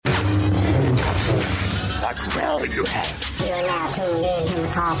all you have. You are now tuned in to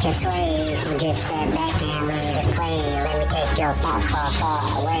Hawkins Way, so just sit back and ready to play. Let me take your thoughts far,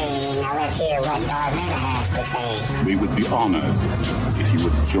 far away. Now let's hear what Darth Vader has to say. We would be honored if you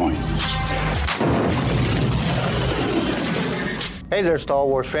would join us. Hey there, Star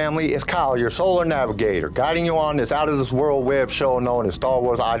Wars family. It's Kyle, your Solar Navigator, guiding you on this out-of-this-world web show known as Star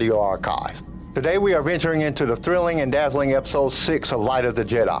Wars Audio Archive. Today we are venturing into the thrilling and dazzling Episode 6 of Light of the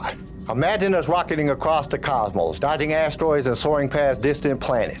Jedi. Imagine us rocketing across the cosmos, dodging asteroids and soaring past distant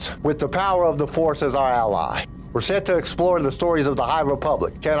planets, with the power of the Force as our ally. We're set to explore the stories of the High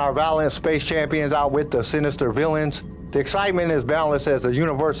Republic. Can our valiant space champions outwit the sinister villains? The excitement is boundless as the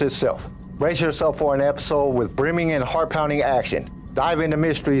universe itself. Brace yourself for an episode with brimming and heart-pounding action. Dive into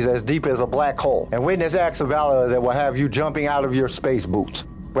mysteries as deep as a black hole, and witness acts of valor that will have you jumping out of your space boots.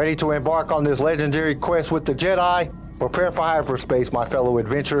 Ready to embark on this legendary quest with the Jedi? Prepare for hyperspace, my fellow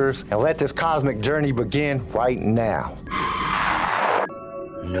adventurers, and let this cosmic journey begin right now.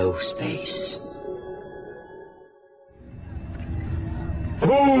 No space.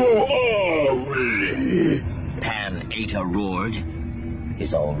 Who are we? Pan Eta roared,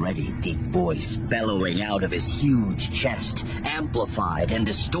 his already deep voice bellowing out of his huge chest, amplified and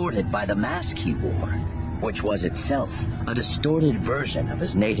distorted by the mask he wore, which was itself a distorted version of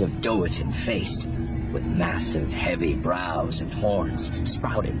his native Doetan face, with massive, heavy brows and horns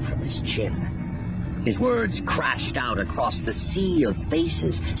sprouting from his chin. His words crashed out across the sea of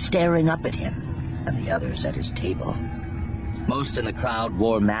faces staring up at him and the others at his table. Most in the crowd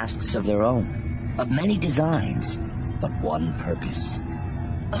wore masks of their own, of many designs, but one purpose.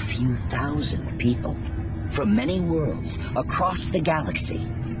 A few thousand people from many worlds across the galaxy,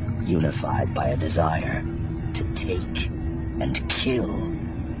 unified by a desire to take and kill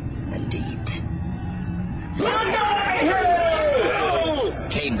and eat.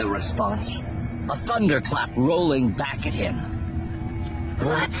 Came the response, a thunderclap rolling back at him.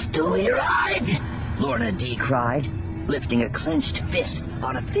 "What do we ride?" Lorna D cried, lifting a clenched fist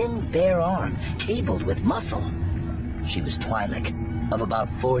on a thin, bare arm cabled with muscle. She was Twi'lek, of about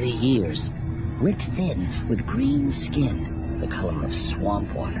 40 years, wick-thin with green skin, the color of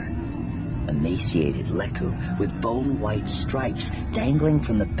swamp water. Emaciated Leku with bone-white stripes dangling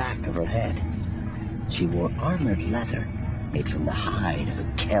from the back of her head. She wore armored leather made from the hide of a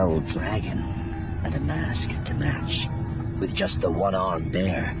Kel dragon, and a mask to match, with just the one arm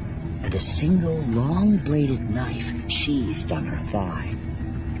bare, and a single long-bladed knife sheathed on her thigh.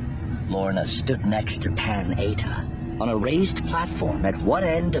 Lorna stood next to Pan Eta, on a raised platform at one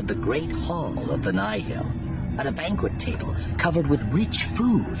end of the great hall of the Nihil, at a banquet table covered with rich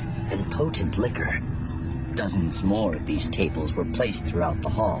food and potent liquor. Dozens more of these tables were placed throughout the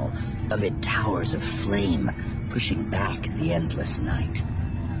hall, amid towers of flame pushing back the endless night.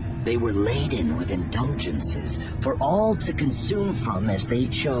 They were laden with indulgences for all to consume from as they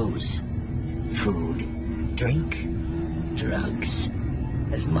chose. Food, drink, drugs,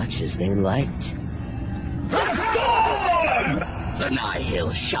 as much as they liked. The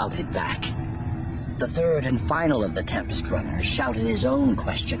Nihil shouted back. The third and final of the Tempest Runners shouted his own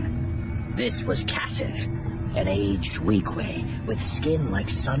question. This was Cassiv, an aged Weequay with skin like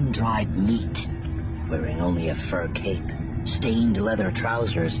sun-dried meat, wearing only a fur cape, stained leather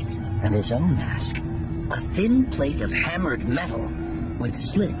trousers, and his own mask, a thin plate of hammered metal with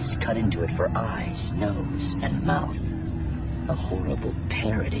slits cut into it for eyes, nose, and mouth. A horrible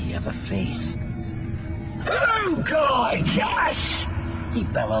parody of a face. "Who guides us?" he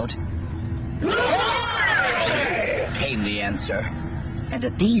bellowed. Came the answer, and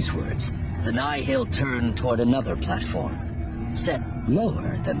at these words, the Nihil turned toward another platform, set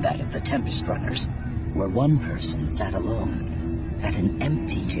lower than that of the Tempest Runners, where one person sat alone at an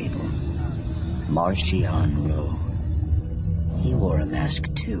empty table. Marchion Ro. He wore a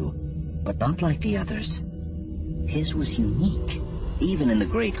mask too, but not like the others. His was unique, even in the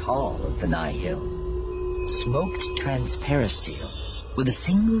great hall of the Nihil. Smoked transparasteel, with a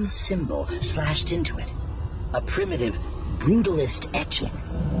single symbol slashed into it. A primitive, brutalist etching.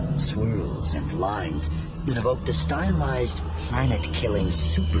 Swirls and lines that evoked a stylized, planet-killing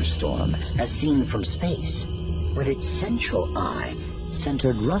superstorm as seen from space, with its central eye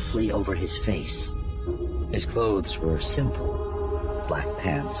centered roughly over his face. His clothes were simple. Black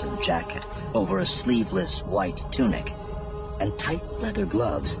pants and jacket over a sleeveless white tunic, and tight leather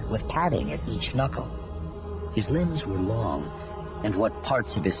gloves with padding at each knuckle. His limbs were long, and what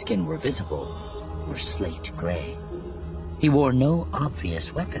parts of his skin were visible were slate gray. He wore no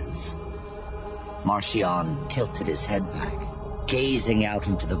obvious weapons. Marchion tilted his head back, gazing out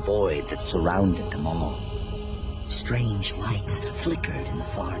into the void that surrounded them all. Strange lights flickered in the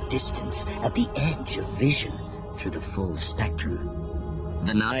far distance at the edge of vision through the full spectrum.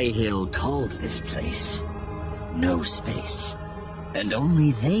 The Nihil called this place No Space, and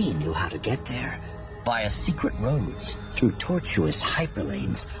only they knew how to get there, via secret roads through tortuous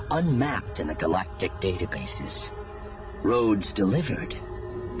hyperlanes unmapped in the galactic databases. Roads delivered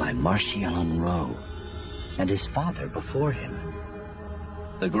by Marchion Ro and his father before him.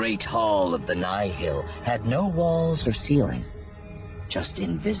 The great hall of the Nihil had no walls or ceiling, just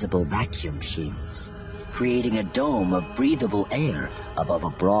invisible vacuum shields, creating a dome of breathable air above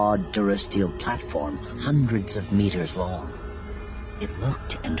a broad durasteel platform hundreds of meters long. It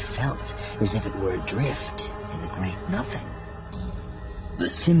looked and felt as if it were adrift in the great nothing. The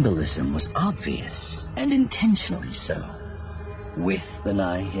symbolism was obvious, and intentionally so. With the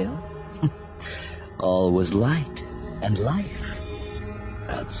Nihil, all was light and life.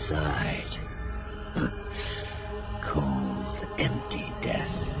 Outside, cold, empty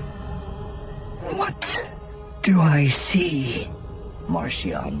death. What do I see?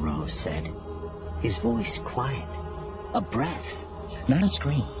 Marchion Ro said, his voice quiet, a breath, not a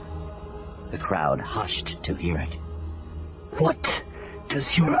scream. The crowd hushed to hear it. What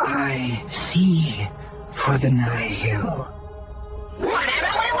does your eye see for the Nihil?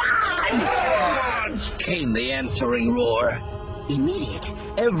 Whatever we want! Came the answering roar. Immediate,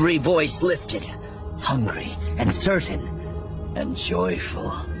 every voice lifted, hungry and certain and joyful.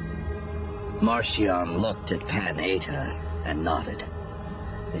 Marchion looked at Pan Eta and nodded.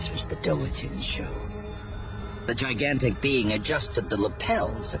 This was the Doatin show. The gigantic being adjusted the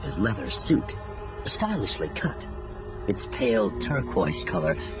lapels of his leather suit, stylishly cut, its pale turquoise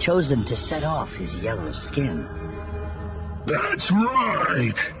color chosen to set off his yellow skin. That's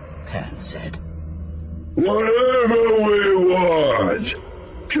right, Pan said. Whatever we want.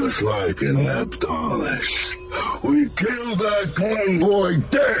 Just like in Abdalis. We killed that convoy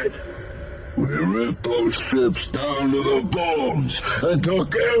dead. We ripped those ships down to the bones and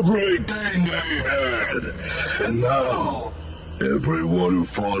took everything they had. And now, everyone who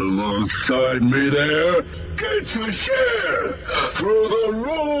fought alongside me there gets a share through the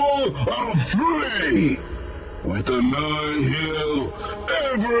rule of 3. With the Nihil,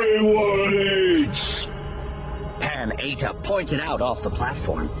 everyone eats. Pan Eta pointed out off the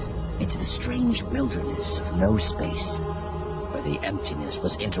platform into the strange wilderness of No Space, where the emptiness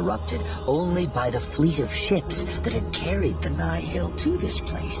was interrupted only by the fleet of ships that had carried the Nihil to this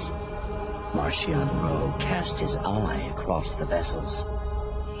place. Marchion Ro cast his eye across the vessels.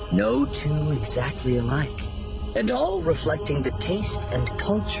 No two exactly alike, and all reflecting the taste and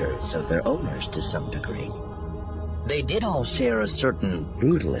cultures of their owners to some degree. They did all share a certain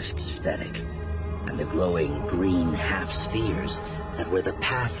brutalist aesthetic, and the glowing green half-spheres that were the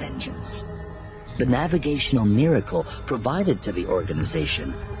path engines. The navigational miracle provided to the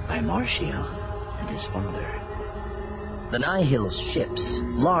organization by Marchion and his father. The Nihil's ships,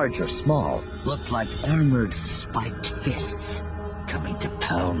 large or small, looked like armored spiked fists, coming to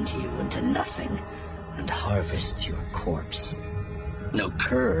pound you into nothing and harvest your corpse. No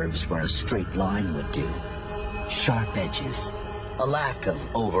curves where a straight line would do. Sharp edges, a lack of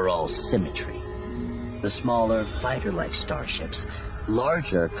overall symmetry. The smaller, fighter-like starships,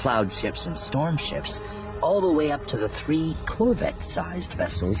 larger cloud ships and storm ships, all the way up to the 3 Corvette-sized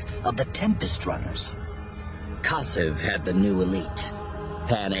vessels of the Tempest Runners. Kosiv had the new elite.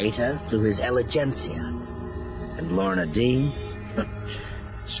 Pan Eta flew his Elegencia. And Lorna D?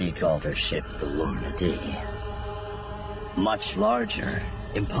 She called her ship the Lorna D. Much larger,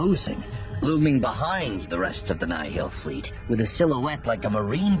 imposing, looming behind the rest of the Nihil fleet, with a silhouette like a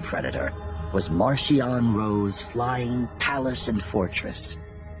marine predator, was Marchion Ro's flying palace and fortress.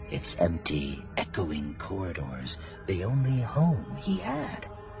 Its empty, echoing corridors, the only home he had.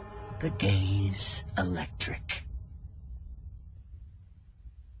 The Gaze Electric.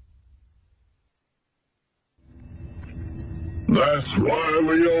 That's why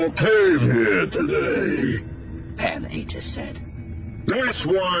we all came here today, Pan Eta said. That's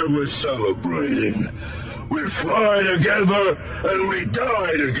why we're celebrating. We fly together and we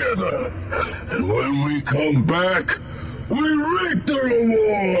die together. And when we come back, we reap the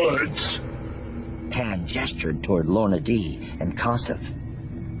rewards. Pan gestured toward Lorna D and Kosiv.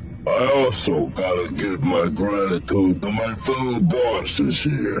 I also gotta give my gratitude to my fellow bosses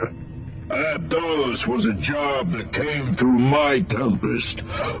here. Abdalis was a job that came through my Tempest,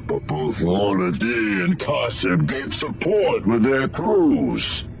 but both Lorna D and Kosiv gave support with their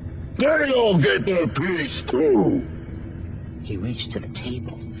crews. They all get their piece, too. He reached to the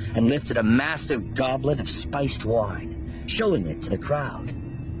table and lifted a massive goblet of spiced wine, showing it to the crowd,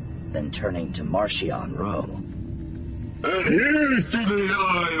 then turning to Marchion Ro. And here's to the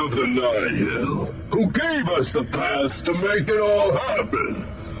Eye of the Nihil, who gave us the path to make it all happen.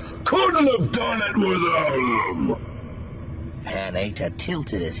 Couldn't have done it without him. Pan-Eta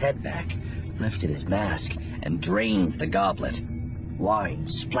tilted his head back, lifted his mask, and drained the goblet, wine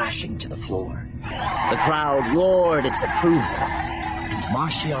splashing to the floor. The crowd roared its approval, and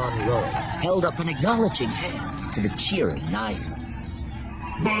Marcion Ro held up an acknowledging hand to the cheering Nihil.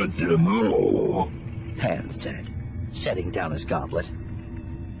 But you know, Pan said, setting down his goblet.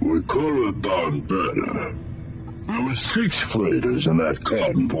 We could have done better. There were 6 freighters in that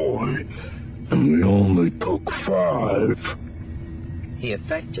convoy, and we only took 5. He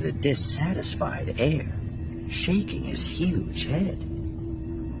affected a dissatisfied air, shaking his huge head.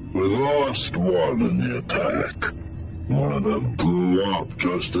 We lost one in the attack. One of them blew up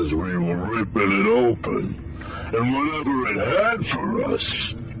just as we were ripping it open, and whatever it had for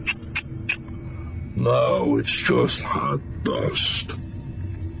us, now it's just hot dust.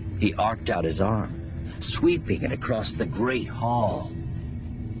 He arced out his arm, sweeping it across the great hall.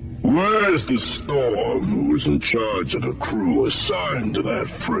 Where's the Storm who was in charge of the crew assigned to that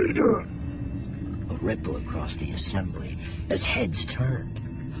freighter? A ripple across the assembly as heads turned,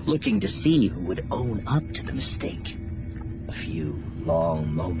 looking to see who would own up to the mistake. A few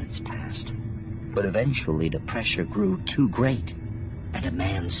long moments passed, but eventually the pressure grew too great, and a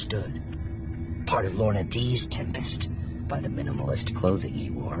man stood. Part of Lorna D's Tempest, by the minimalist clothing he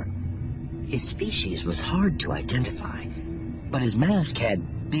wore. His species was hard to identify, but his mask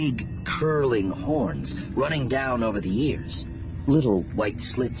had big, curling horns running down over the ears, little white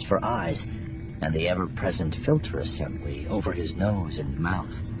slits for eyes, and the ever-present filter assembly over his nose and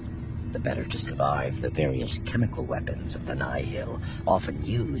mouth, the better to survive the various chemical weapons of the Nihil, often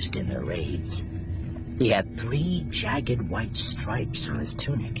used in their raids. He had 3 jagged white stripes on his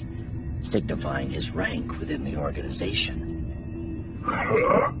tunic, signifying his rank within the organization.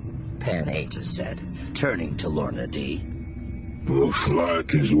 Pan-Eta said, turning to Lorna D. Looks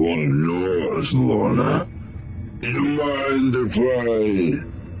like he's one of yours, Lorna. You mind if I...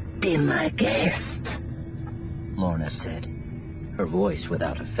 Be my guest, Lorna said, her voice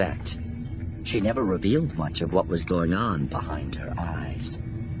without effect. She never revealed much of what was going on behind her eyes.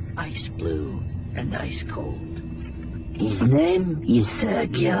 Ice blue and ice cold. His name is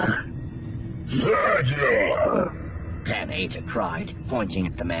Sergyar. Sergyar! Pan-Eta cried, pointing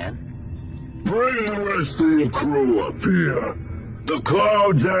at the man. Bring the rest of your crew up here. The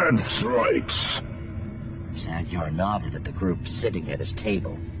clouds and strikes. Sergyar nodded at the group sitting at his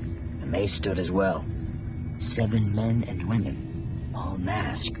table, and they stood as well. 7 men and women, all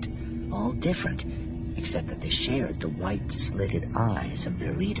masked, all different, except that they shared the white slitted eyes of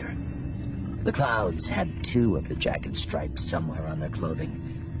their leader. The clouds had 2 of the jagged stripes somewhere on their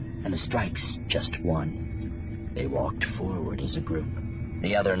clothing, and the strikes just 1. They walked forward as a group,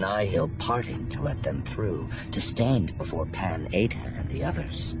 the other Nihil parting to let them through, to stand before Pan-Eta and the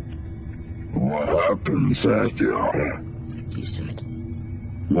others. What happened, Sergyar? He said.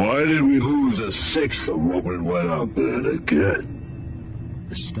 Why did we lose 1/6 of what we went out there to get?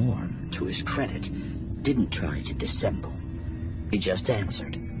 The Storm, to his credit, didn't try to dissemble. He just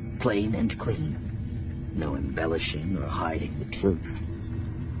answered, plain and clean. No embellishing or hiding the truth.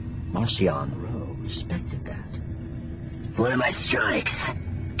 Marcion Ro respected that. One of my strikes,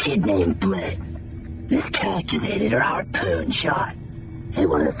 kid named Blit, miscalculated her harpoon shot. Hit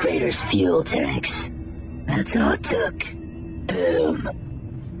one of the freighter's fuel tanks. That's all it took. Boom.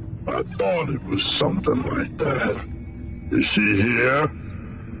 I thought it was something like that. Is she here?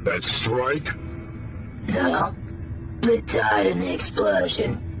 That strike? No. Blit died in the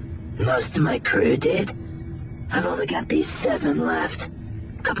explosion. Most of my crew did. I've only got these 7 left.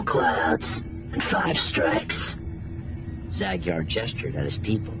 A couple clouds and 5 strikes. Sergyar gestured at his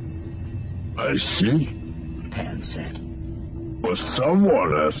people. I see. Pan said. But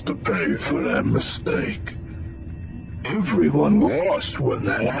someone has to pay for that mistake. Everyone lost when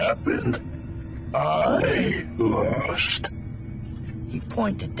that happened. I lost. He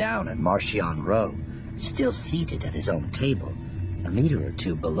pointed down at Marcion Ro, still seated at his own table, a meter or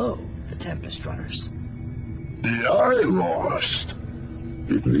 2 below the Tempest runners. The I lost.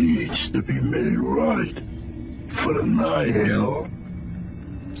 It needs to be made right. For the Nihil.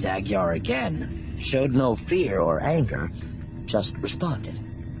 Sergyar again showed no fear or anger, just responded,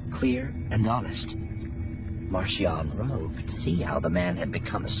 clear and honest. Marcion Ro could see how the man had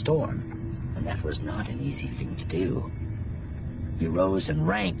become a Storm, and that was not an easy thing to do. He rose in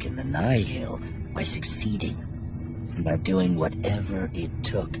rank in the Nihil by succeeding, and by doing whatever it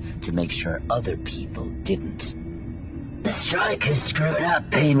took to make sure other people didn't. The strike who screwed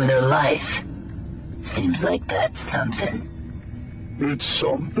up paid with her life. Seems like that's something. It's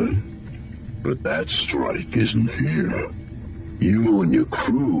something. But that strike isn't here. You and your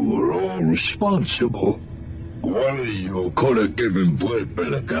crew are all responsible. One of you could have given Blit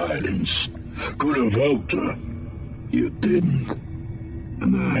better guidance. Could have helped her. You didn't.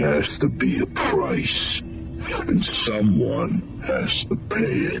 And there has to be a price. And someone has to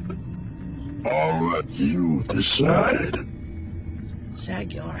pay it. I'll let you decide.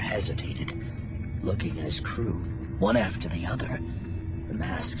 Zagyor hesitated, looking at his crew, one after the other, the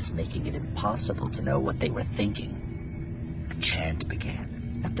masks making it impossible to know what they were thinking. A chant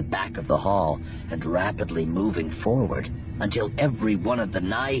began at the back of the hall and rapidly moving forward until every one of the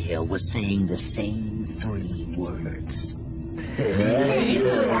Nihil was saying the same 3 words. Pay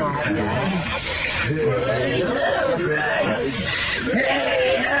the price! Pay the price!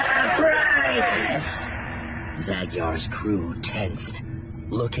 Pay the price! Zagyar's crew tensed,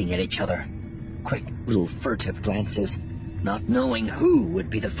 looking at each other. Quick little furtive glances, not knowing who would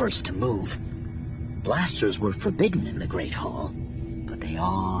be the first to move. Blasters were forbidden in the Great Hall, but they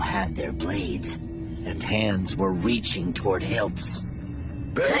all had their blades, and hands were reaching toward hilts.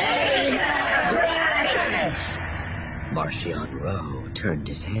 Pay the price! Marcion Rowe turned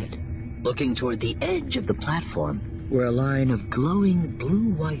his head, looking toward the edge of the platform, where a line of glowing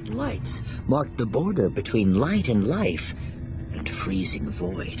blue-white lights marked the border between light and life and freezing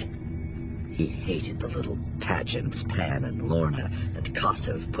void. He hated the little pageants Pan and Lorna and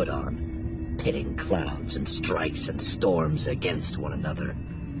Kosov put on, pitting clouds and strikes and storms against one another.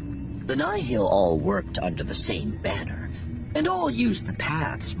 The Nihil all worked under the same banner, and all used the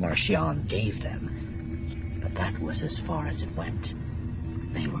paths Marcion gave them. But that was as far as it went.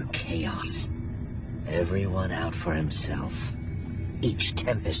 They were chaos. Everyone out for himself. Each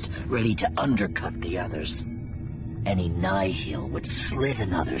Tempest ready to undercut the others. Any Nihil would slit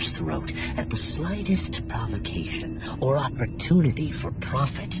another's throat at the slightest provocation or opportunity for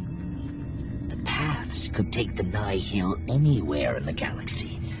profit. The paths could take the Nihil anywhere in the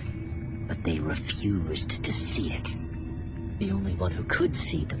galaxy, but they refused to see it. The only one who could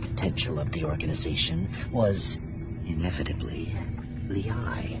see the potential of the organization was, inevitably, the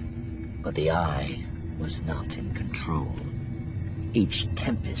Eye. But the Eye was not in control. Each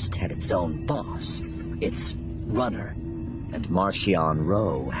Tempest had its own boss, its runner, and Marcion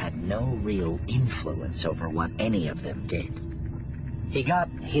Rowe had no real influence over what any of them did. He got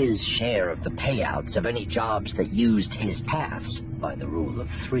his share of the payouts of any jobs that used his paths by the rule of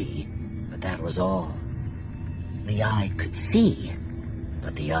 3, but that was all. The Eye could see,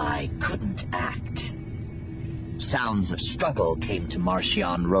 but the Eye couldn't act. Sounds of struggle came to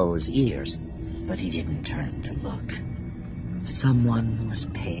Marcion Rowe's ears, but he didn't turn to look. Someone was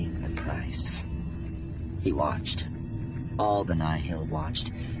paying the price. He watched. All the Nihil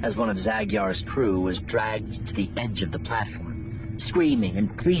watched, as one of Zagyar's crew was dragged to the edge of the platform, screaming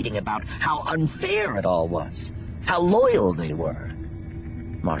and pleading about how unfair it all was, how loyal they were.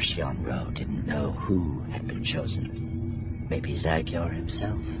 Marcion Rowe didn't know who had been chosen. Maybe Zagyar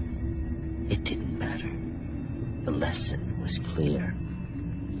himself. It didn't matter. The lesson was clear.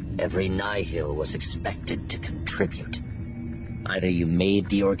 Every Nihil was expected to contribute. Either you made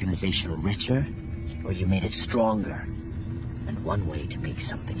the organization richer, or you made it stronger. And one way to make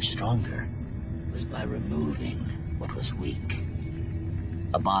something stronger was by removing what was weak.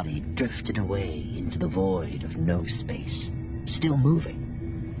 A body drifted away into the void of no space, still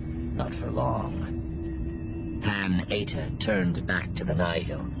moving. Not for long. Pan Eta turned back to the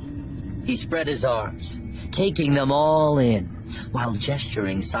Nihil. He spread his arms, taking them all in, while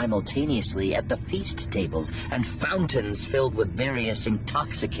gesturing simultaneously at the feast tables and fountains filled with various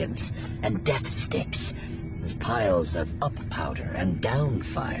intoxicants and death sticks, and piles of up powder and down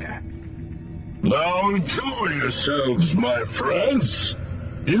fire. Now enjoy yourselves, my friends.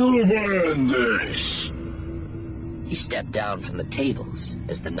 You've earned this. He stepped down from the tables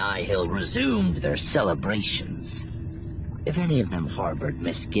as the Nihil resumed their celebrations. If any of them harbored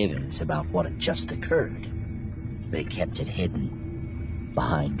misgivings about what had just occurred, they kept it hidden,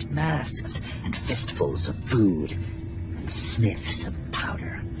 behind masks and fistfuls of food and sniffs of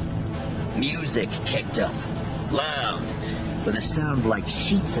powder. Music kicked up, loud, with a sound like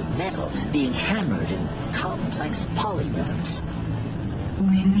sheets of metal being hammered in complex polyrhythms.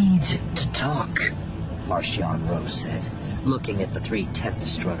 We need to talk, Marcion Rowe said, looking at the 3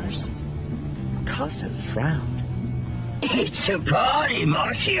 Tempest runners. Kosov frowned. It's a party,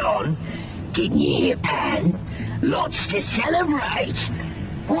 Marcion. Didn't you hear, Pan? Lots to celebrate.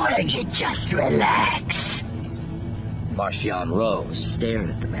 Why don't you just relax? Marcion Rowe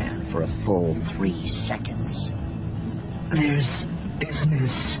stared at the man for a full 3 seconds. There's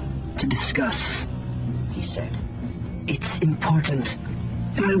business to discuss. he said. It's important.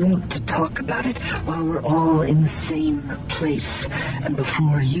 And I want to talk about it while we're all in the same place, and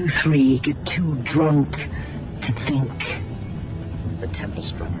before you three get too drunk to think. The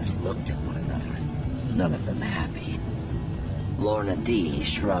Tempest Runners looked at one another, none of them happy. Lorna D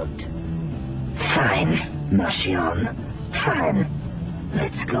shrugged. Fine, Marchion. Fine.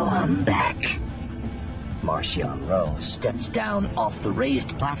 Let's go on back. Marchion Ro stepped down off the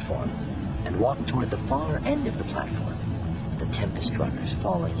raised platform and walked toward the far end of the platform, the Tempest Runners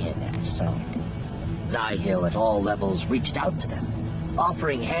falling in at his side. Nihil at all levels reached out to them,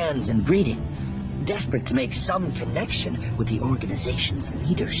 offering hands and greeting, desperate to make some connection with the organization's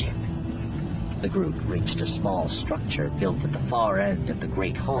leadership. The group reached a small structure built at the far end of the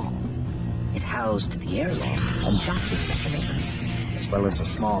Great Hall. It housed the airlock and docking mechanisms, as well as a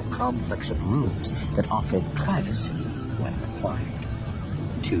small complex of rooms that offered privacy when required.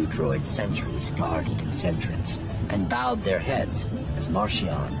 2 droid sentries guarded its entrance and bowed their heads as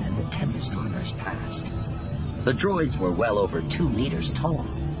Marchion and the Tempest Runners passed. The droids were well over 2 meters tall,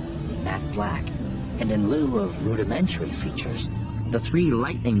 matte black, and in lieu of rudimentary features, the 3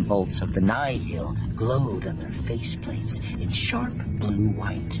 lightning bolts of the Nihil glowed on their faceplates in sharp blue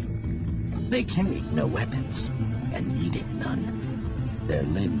white. They carried no weapons and needed none. Their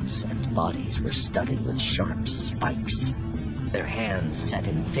limbs and bodies were studded with sharp spikes. Their hands set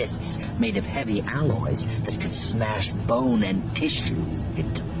in fists made of heavy alloys that could smash bone and tissue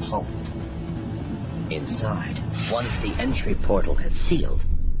into pulp. Inside, once the entry portal had sealed,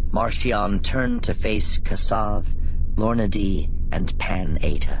 Marchion turned to face Kassav, Lorna D, and Pan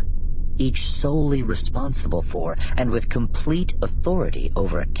Eta, each solely responsible for and with complete authority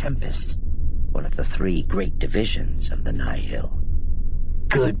over a Tempest, one of the 3 great divisions of the Nihil.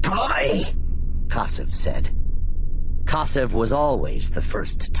 Goodbye, Kassav said. Kassav was always the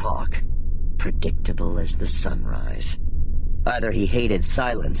first to talk, predictable as the sunrise. Either he hated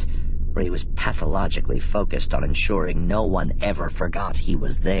silence, or he was pathologically focused on ensuring no one ever forgot he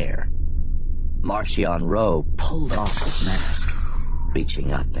was there. Marchion Ro pulled off his mask,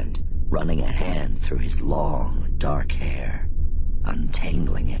 reaching up and running a hand through his long, dark hair,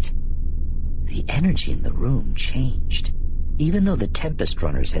 untangling it. The energy in the room changed. Even though the Tempest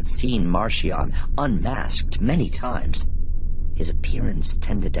Runners had seen Marchion unmasked many times, his appearance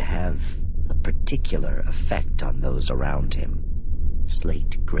tended to have a particular effect on those around him.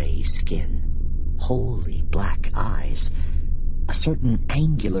 Slate gray skin, wholly black eyes, a certain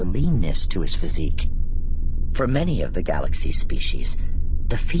angular leanness to his physique. For many of the galaxy species,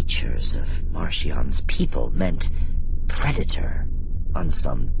 the features of Marchion's people meant predator on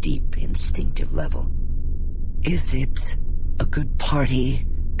some deep instinctive level. "Is it a good party,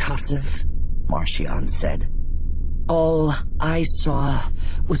 Kassav?" Marchion said. "All I saw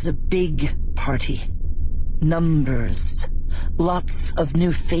was a big party. Numbers, lots of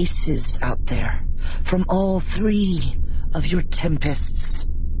new faces out there, from all 3 of your Tempests."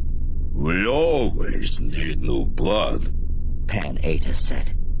 We always need new blood, Pan Eta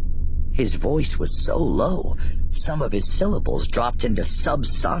said. His voice was so low, some of his syllables dropped into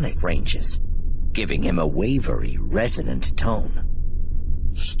subsonic ranges, giving him a wavery, resonant tone.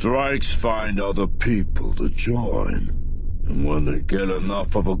 Strikes find other people to join. And when they get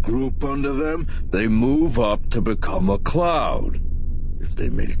enough of a group under them, they move up to become a cloud. If they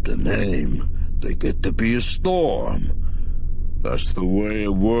make the name, they get to be a storm. That's the way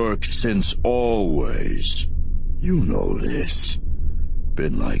it works since always. You know this.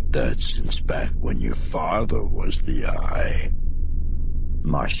 Been like that since back when your father was the Eye.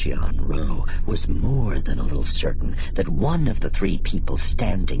 Marchion Ro was more than a little certain that one of the 3 people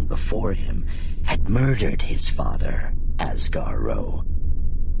standing before him had murdered his father, Asgar Ro,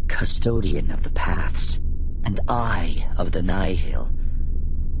 custodian of the paths and eye of the Nihil,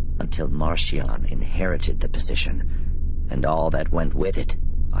 until Marchion inherited the position and all that went with it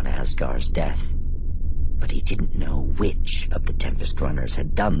on Asgar's death. But he didn't know which of the Tempest Runners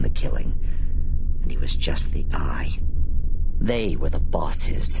had done the killing, and he was just the Eye. They were the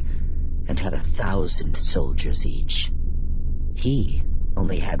bosses, and had 1,000 soldiers each. He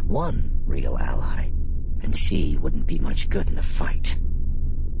only had 1 real ally, and she wouldn't be much good in a fight.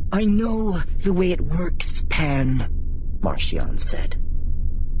 "I know the way it works, Pan," Marchion said.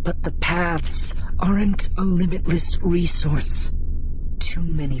 "But the paths aren't a limitless resource. Too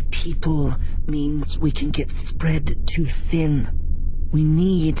many people means we can get spread too thin. We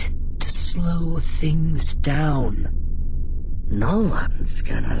need to slow things down." No one's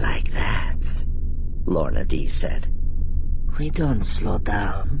gonna like that, Lorna D said. We don't slow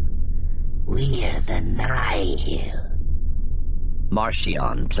down. We're the Nihil.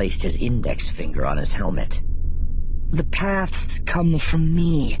 Marcion placed his index finger on his helmet. The paths come from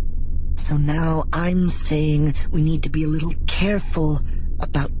me, so now I'm saying we need to be a little careful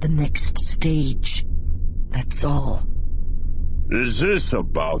about the next stage. That's all. Is this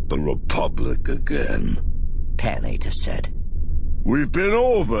about the Republic again? Panata said. We've been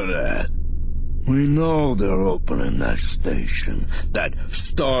over that. We know they're opening that station, that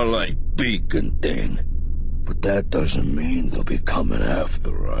Starlight Beacon thing. But that doesn't mean they'll be coming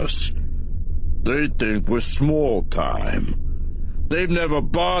after us. They think we're small time. They've never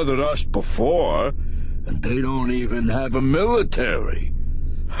bothered us before, and they don't even have a military.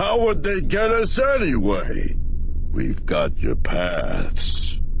 How would they get us anyway? We've got your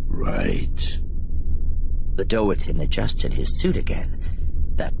paths, right? The Doatin adjusted his suit again,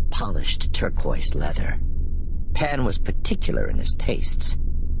 that polished turquoise leather. Pan was particular in his tastes.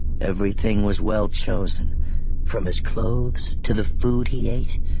 Everything was well chosen, from his clothes to the food he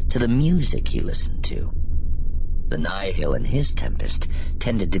ate to the music he listened to. The Nihil and his Tempest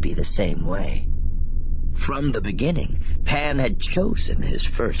tended to be the same way. From the beginning, Pan had chosen his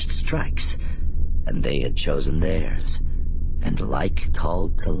first strikes, and they had chosen theirs, and like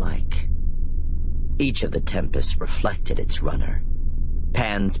called to like. Each of the Tempests reflected its runner.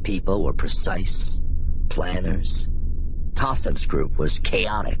 Pan's people were precise, planners. Kassav's group was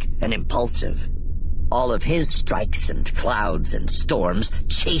chaotic and impulsive. All of his strikes and clouds and storms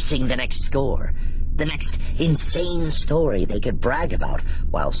chasing the next score, the next insane story they could brag about,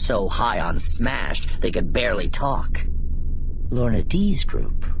 while so high on smash they could barely talk. Lorna D's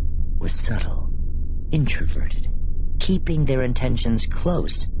group was subtle, introverted, keeping their intentions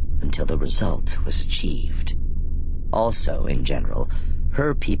close until the result was achieved. Also, in general,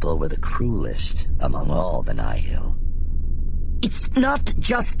 her people were the cruelest among all the Nihil. It's not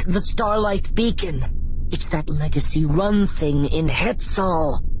just the Starlight Beacon. It's that Legacy Run thing in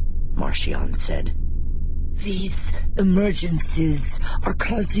Hetzal, Marcion said. These emergencies are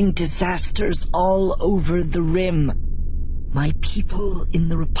causing disasters all over the Rim. My people in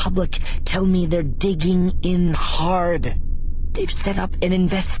the Republic tell me they're digging in hard. They've set up an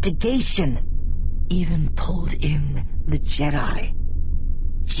investigation. Even pulled in the Jedi.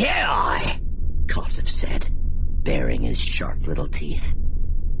 Jedi, Kassav said, baring his sharp little teeth.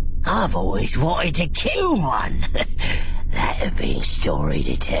 I've always wanted to kill one. That'd be a story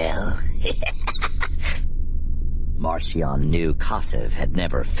to tell. Marcion knew Kassav had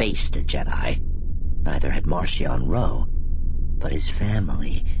never faced a Jedi. Neither had Marcion Ro, but his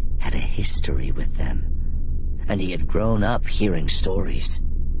family had a history with them, and he had grown up hearing stories.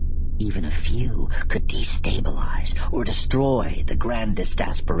 Even a few could destabilize or destroy the grandest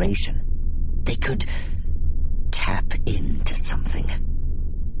aspiration. They could tap into something.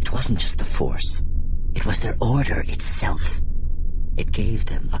 It wasn't just the Force. It was their order itself. It gave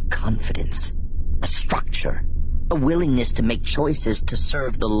them a confidence, a structure, a willingness to make choices to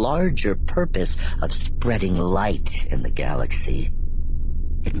serve the larger purpose of spreading light in the galaxy.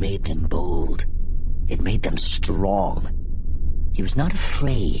 It made them bold. It made them strong. He was not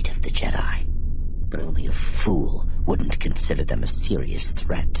afraid of the Jedi, but only a fool wouldn't consider them a serious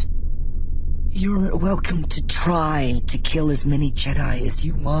threat. You're welcome to try to kill as many Jedi as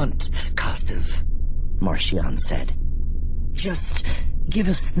you want, Kassav, Marcion said. Just give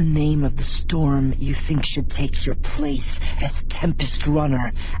us the name of the storm you think should take your place as Tempest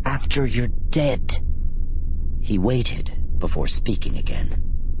Runner after you're dead. He waited before speaking again,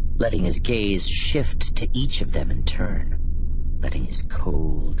 letting his gaze shift to each of them in turn, letting his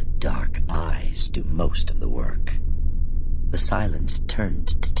cold, dark eyes do most of the work. The silence turned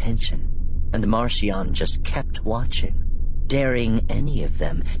to tension, and Marcion just kept watching, daring any of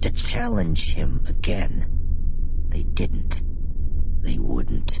them to challenge him again. They didn't. They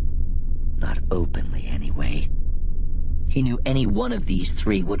wouldn't. Not openly, anyway. He knew any one of these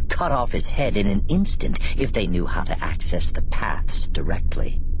three would cut off his head in an instant if they knew how to access the paths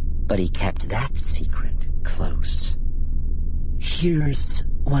directly. But he kept that secret close. Here's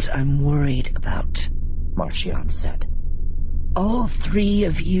what I'm worried about, Marcion said. All three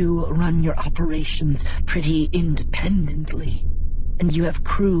of you run your operations pretty independently, and you have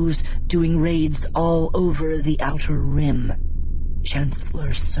crews doing raids all over the Outer Rim.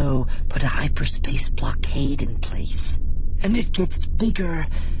 Chancellor So put a hyperspace blockade in place, and it gets bigger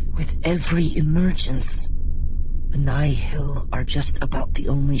with every emergence. The Nihil are just about the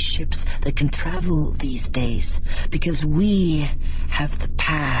only ships that can travel these days, because we have the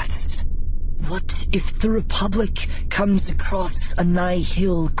paths. What if the Republic comes across a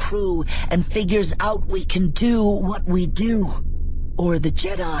Nihil crew and figures out we can do what we do? Or the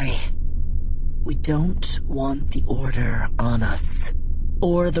Jedi? We don't want the Order on us,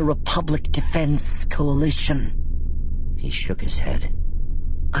 or the Republic Defense Coalition. He shook his head.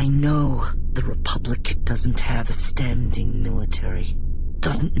 I know the Republic doesn't have a standing military.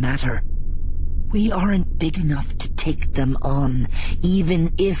 Doesn't matter. We aren't big enough to take them on,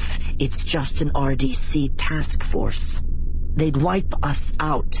 even if it's just an RDC task force. They'd wipe us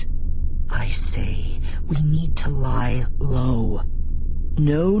out. I say we need to lie low.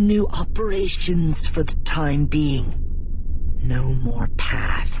 No new operations for the time being. No more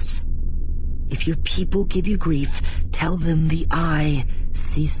paths. If your people give you grief, tell them the Eye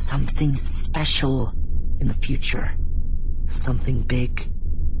sees something special in the future. Something big.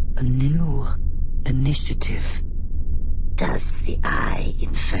 A new initiative. Does the Eye,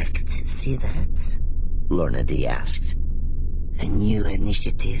 in fact, see that? Lorna D asked. A new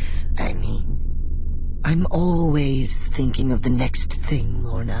initiative, I mean. I'm always thinking of the next thing,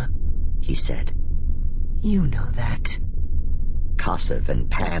 Lorna, he said. You know that. Kosov and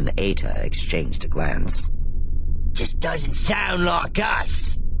Pan Eta exchanged a glance. Just doesn't sound like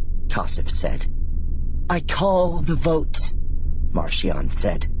us, Kosov said. I call the vote, Marchion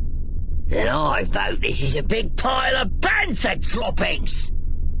said. Then I vote this is a big pile of bantha droppings,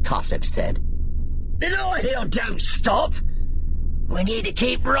 Kosov said. Then I hill don't stop. We need to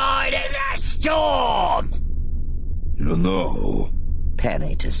keep riding that storm. You know, Pan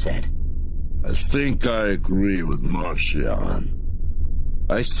Eta said. I think I agree with Marchion.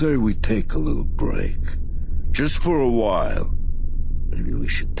 I say we take a little break. Just for a while. Maybe we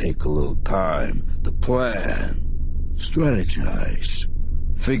should take a little time to plan, strategize,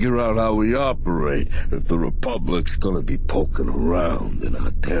 figure out how we operate if the Republic's gonna be poking around in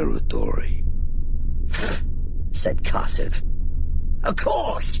our territory. Said Kosov. Of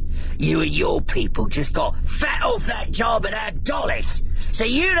course! You and your people just got fat off that job at Abdolis, so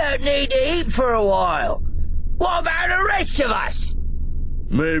you don't need to eat for a while. What about the rest of us?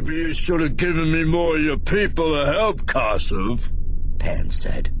 Maybe you should have given me more of your people to help, Kosov, Pan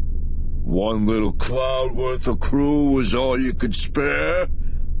said. One little cloud worth of crew was all you could spare?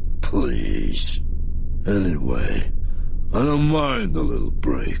 Please. Anyway, I don't mind a little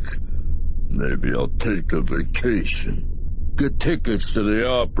break. Maybe I'll take a vacation. Get tickets to the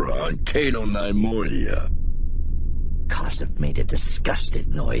opera on Cato Nymoria. Kosov made a disgusted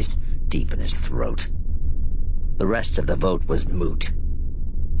noise deep in his throat. The rest of the vote was moot.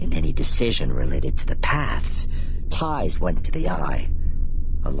 In any decision related to the paths, ties went to the Eye,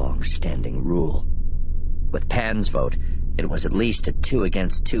 a long-standing rule. With Pan's vote, it was at least a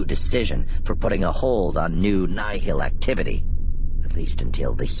 2-against-2 decision for putting a hold on new Nihil activity, at least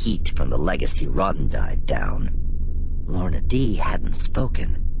until the heat from the Legacy run died down. Lorna D hadn't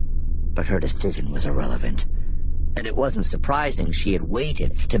spoken, but her decision was irrelevant, and it wasn't surprising she had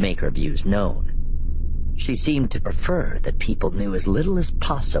waited to make her views known. She seemed to prefer that people knew as little as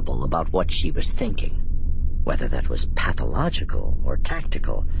possible about what she was thinking. Whether that was pathological or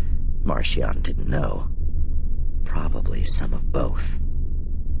tactical, Marchion didn't know. Probably some of both.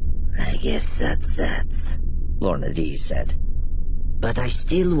 I guess that's that, Lorna D said. But I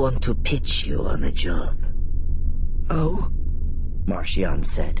still want to pitch you on a job. Oh? Marchion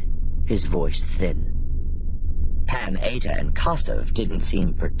said, his voice thin. Pan Eta and Kosov didn't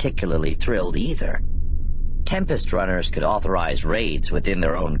seem particularly thrilled either. Tempest runners could authorize raids within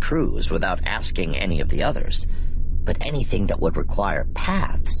their own crews without asking any of the others, but anything that would require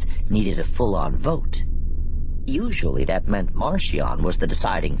paths needed a full-on vote. Usually that meant Marchion was the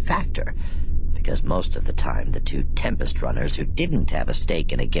deciding factor, because most of the time the 2 Tempest runners who didn't have a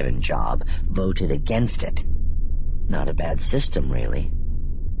stake in a given job voted against it. Not a bad system, really.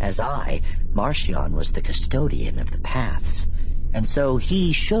 As Marchion was the custodian of the paths, and so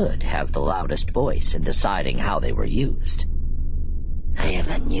he should have the loudest voice in deciding how they were used. I have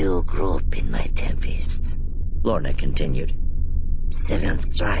a new group in my Tempest, Lorna continued. 7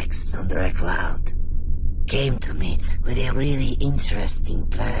 strikes under a cloud. Came to me with a really interesting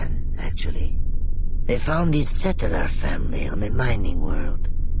plan, actually. They found this settler family on the mining world.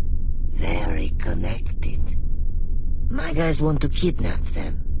 Very connected. My guys want to kidnap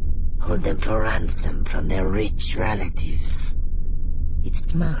them, hold them for ransom from their rich relatives. It's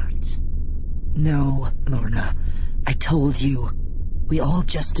smart. No, Lorna. I told you. We all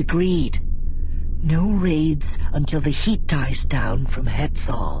just agreed. No raids until the heat dies down from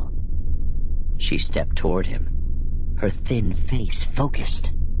Hetzal. She stepped toward him, her thin face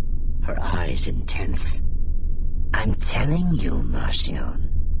focused, her eyes intense. I'm telling you, Marchion,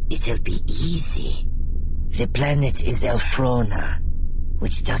 it'll be easy. The planet is Elfrona,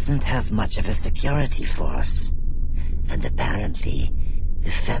 which doesn't have much of a security force. And apparently,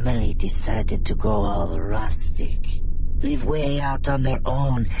 The family decided to go all rustic. Live way out on their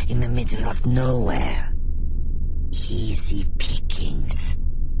own in the middle of nowhere. Easy pickings.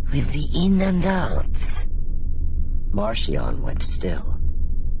 With the in and outs. Marcion went still,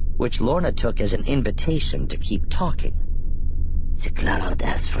 which Lorna took as an invitation to keep talking. The cloud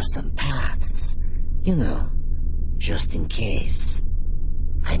asked for some paths. You know, just in case.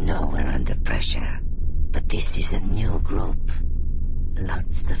 I know we're under pressure, but this is a new group.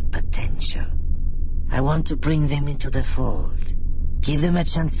 Lots of potential. I want to bring them into the fold. Give them a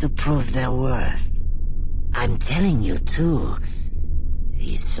chance to prove their worth. I'm telling you, too,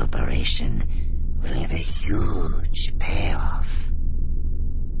 this operation will have a huge payoff.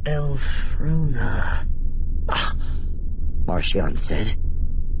 Elfruna, Marcion said.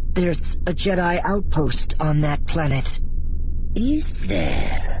 There's a Jedi outpost on that planet. Is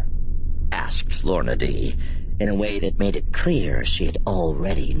there? Asked Lorna D, in a way that made it clear she had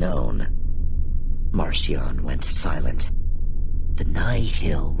already known. Marcion went silent. The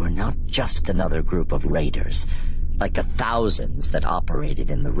Nihil were not just another group of raiders, like the thousands that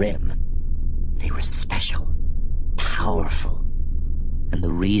operated in the Rim. They were special, powerful, and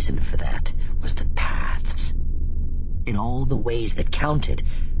the reason for that was the paths. In all the ways that counted,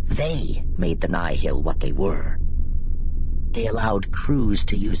 they made the Nihil what they were. They allowed crews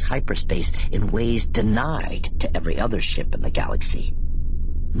to use hyperspace in ways denied to every other ship in the galaxy.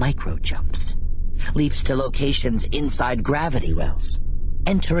 Micro-jumps, leaps to locations inside gravity wells,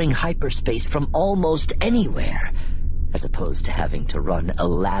 entering hyperspace from almost anywhere, as opposed to having to run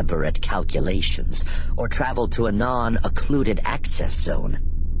elaborate calculations or travel to a non-occluded access zone.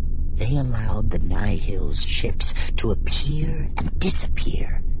 They allowed the Nihil's ships to appear and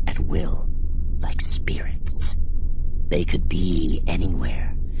disappear at will, like spirits. They could be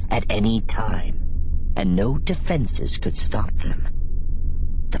anywhere, at any time, and no defenses could stop them.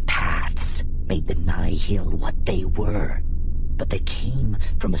 The paths made the Nihil what they were, but they came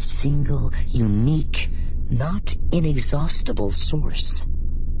from a single, unique, not inexhaustible source.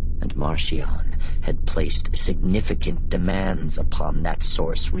 And Marcion had placed significant demands upon that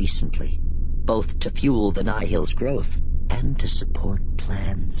source recently, both to fuel the Nihil's growth and to support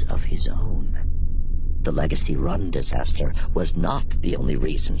plans of his own. The Legacy Run disaster was not the only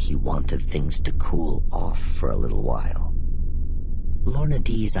reason he wanted things to cool off for a little while. Lorna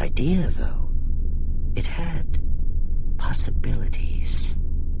D's idea, though, it had possibilities.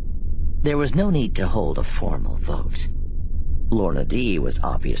 There was no need to hold a formal vote. Lorna D was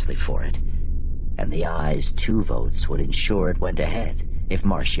obviously for it, and the ayes 2 votes would ensure it went ahead if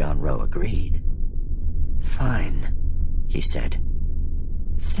Marcion Rowe agreed. Fine, he said.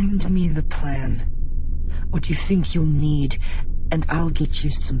 Send me the plan. What you think you'll need, and I'll get you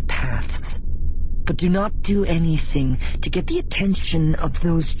some paths. But do not do anything to get the attention of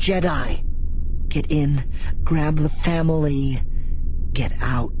those Jedi. Get in, grab the family, get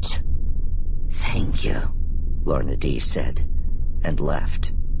out. Thank you, Lorna D said, and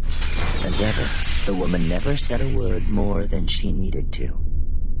left. As ever, the woman never said a word more than she needed to.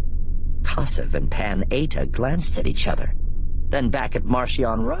 Kosov and Pan Eta glanced at each other, then back at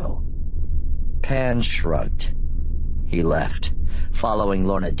Marcion Rowe. Pan shrugged. He left, following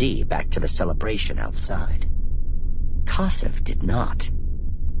Lorna D back to the celebration outside. Kosov did not.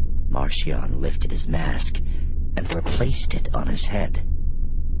 Marcion lifted his mask and replaced it on his head.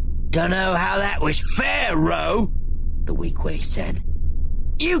 Dunno how that was fair, Rowe, the Weequay said.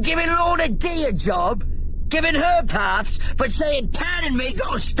 You giving Lorna D a job, giving her paths, but saying Pan and me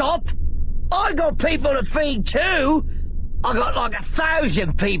gotta stop? I got people to feed too. I got like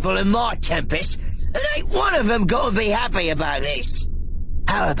 1,000 people in my Tempest, and ain't one of them gonna be happy about this.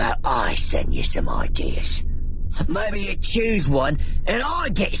 How about I send you some ideas? Maybe you choose one, and I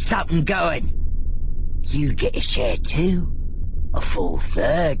get something going. You get a share too. A full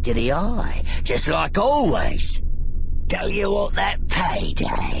third to the eye, just like always. Don't you want that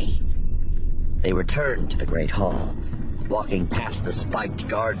payday? They returned to the Great Hall, walking past the spiked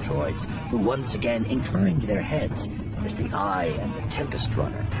guard droids, who once again inclined their heads as the Eye and the Tempest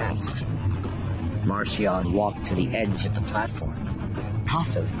Runner passed. Marcion walked to the edge of the platform,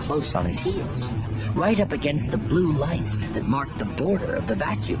 Kosov close on his heels, right up against the blue lights that marked the border of the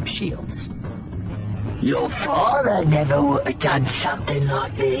vacuum shields. Your father never would have done something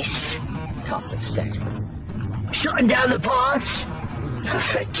like this, Kosov said. Shutting down the paths?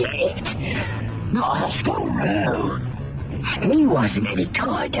 Forget it. Not Haskell Rowe. He wasn't any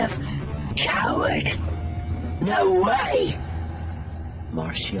kind of coward. No way.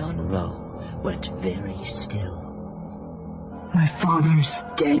 Marcion Rowe went very still. My father's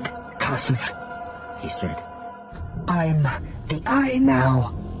dead, Kosov, he said. I'm the Eye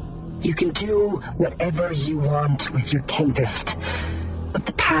now. You can do whatever you want with your Tempest, but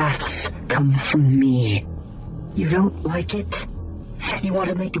the paths come from me. You don't like it? You want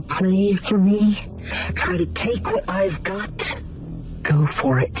to make a play for me? Try to take what I've got? Go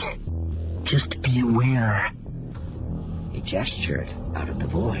for it. Just be aware. He gestured out of the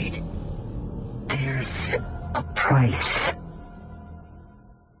void. There's a price.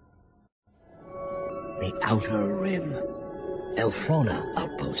 The Outer Rim. Elfrona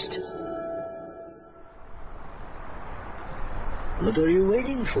Outpost. "What are you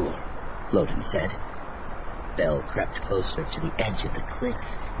waiting for?" Loden said. Bell crept closer to the edge of the cliff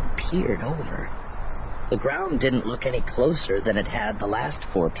and peered over. The ground didn't look any closer than it had the last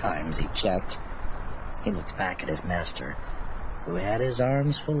 4 times he checked. He looked back at his master, who had his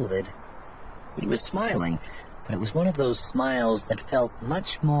arms folded. He was smiling, but it was one of those smiles that felt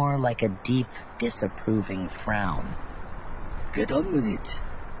much more like a deep, disapproving frown. "Get on with it,"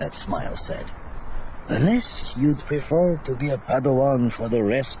 that smile said. "Unless you'd prefer to be a Padawan for the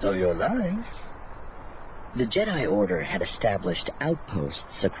rest of your life." The Jedi Order had established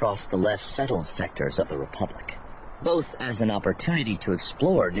outposts across the less settled sectors of the Republic, both as an opportunity to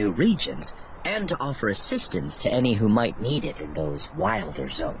explore new regions and to offer assistance to any who might need it in those wilder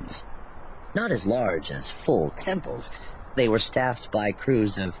zones. Not as large as full temples, they were staffed by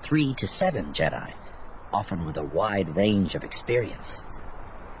crews of 3 to 7 Jedi, often with a wide range of experience.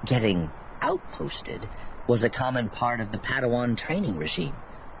 Getting outposted was a common part of the Padawan training regime,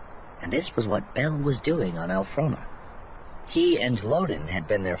 and this was what Bell was doing on Elfrona. He and Loden had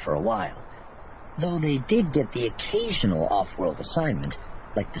been there for a while, though they did get the occasional off-world assignment,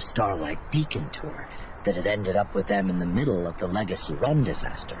 like the Starlight Beacon tour that had ended up with them in the middle of the Legacy Run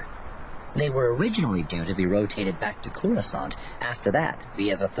disaster. They were originally due to be rotated back to Coruscant after that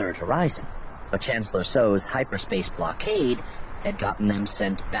via the Third Horizon, but Chancellor So's hyperspace blockade had gotten them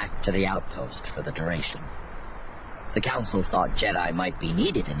sent back to the outpost for the duration. The Council thought Jedi might be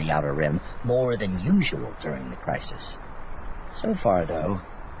needed in the Outer Rim more than usual during the crisis. So far, though,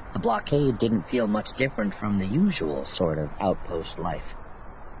 the blockade didn't feel much different from the usual sort of outpost life.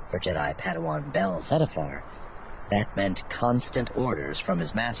 For Jedi Padawan Bell Zettifar, that meant constant orders from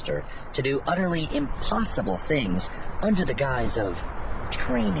his master to do utterly impossible things under the guise of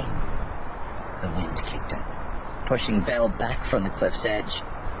training. The wind kicked up, pushing Bell back from the cliff's edge.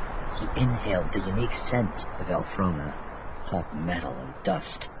 He inhaled the unique scent of Elfrona, hot metal and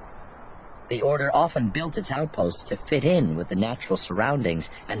dust. The Order often built its outposts to fit in with the natural surroundings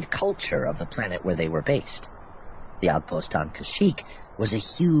and culture of the planet where they were based. The outpost on Kashyyyk was a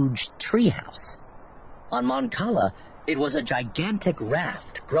huge treehouse. On Mon Cala, it was a gigantic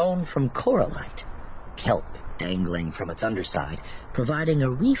raft grown from corallite, kelp dangling from its underside, providing a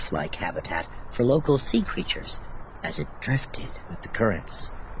reef-like habitat for local sea creatures as it drifted with the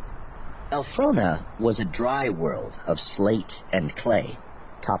currents. Elfrona was a dry world of slate and clay,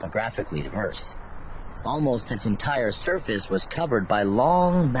 topographically diverse. Almost its entire surface was covered by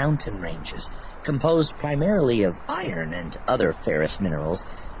long mountain ranges, composed primarily of iron and other ferrous minerals,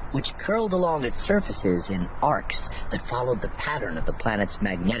 which curled along its surfaces in arcs that followed the pattern of the planet's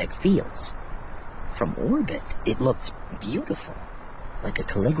magnetic fields. From orbit, it looked beautiful, like a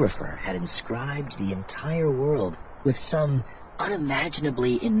calligrapher had inscribed the entire world with some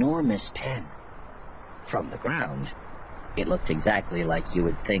unimaginably enormous pen. From the ground, it looked exactly like you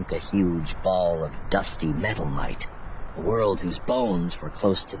would think a huge ball of dusty metal might, a world whose bones were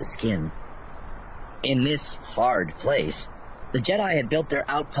close to the skin. In this hard place, the Jedi had built their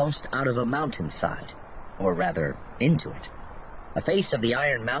outpost out of a mountainside, or rather, into it. A face of the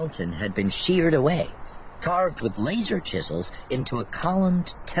Iron Mountain had been sheared away, carved with laser chisels into a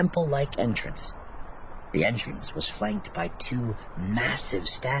columned, temple-like entrance. The entrance was flanked by 2 massive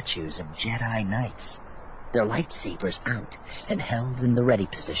statues of Jedi Knights, their lightsabers out and held in the ready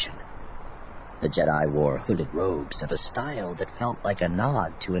position. The Jedi wore hooded robes of a style that felt like a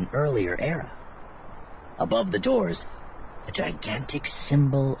nod to an earlier era. Above the doors, a gigantic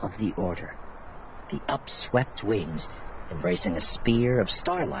symbol of the Order, the upswept wings embracing a spear of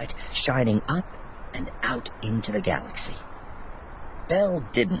starlight shining up and out into the galaxy. Bell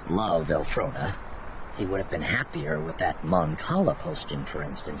didn't love Elfrona. He would have been happier with that Mon Cala posting, for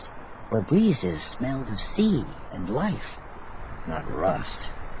instance, where breezes smelled of sea and life, not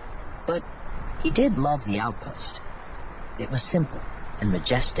rust. But he did love the outpost. It was simple and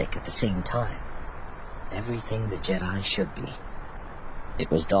majestic at the same time. Everything the Jedi should be.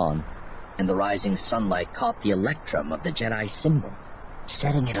 It was dawn, and the rising sunlight caught the electrum of the Jedi symbol,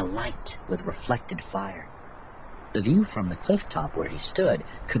 setting it alight with reflected fire. The view from the cliff top where he stood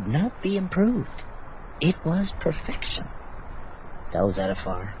could not be improved. It was perfection.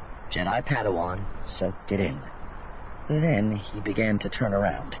 Belzetifar, Jedi Padawan, soaked it in. Then he began to turn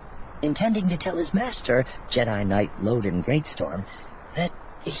around, intending to tell his master, Jedi Knight Loden Greatstorm, that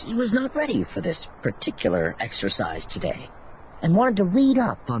he was not ready for this particular exercise today, and wanted to read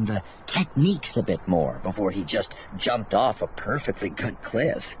up on the techniques a bit more before he just jumped off a perfectly good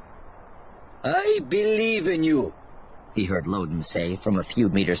cliff. "I believe in you," he heard Loden say from a few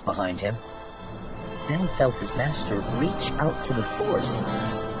meters behind him. Then felt his master reach out to the Force,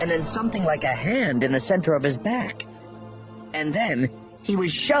 and then something like a hand in the center of his back. And then he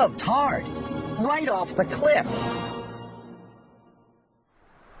was shoved hard, right off the cliff.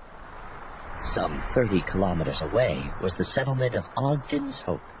 Some 30 kilometers away was the settlement of Ogden's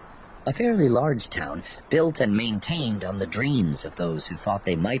Hope, a fairly large town built and maintained on the dreams of those who thought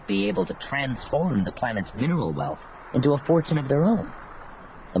they might be able to transform the planet's mineral wealth into a fortune of their own.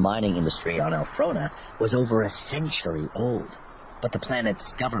 The mining industry on Elfrona was over a century old, but the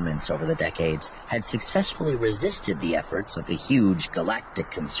planet's governments over the decades had successfully resisted the efforts of the huge galactic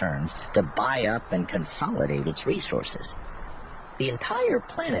concerns to buy up and consolidate its resources. The entire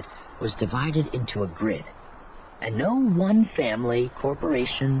planet was divided into a grid, and no one family,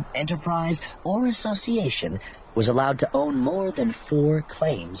 corporation, enterprise, or association was allowed to own more than 4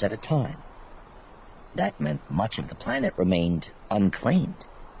 claims at a time. That meant much of the planet remained unclaimed,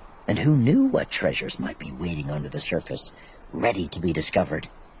 and who knew what treasures might be waiting under the surface, ready to be discovered.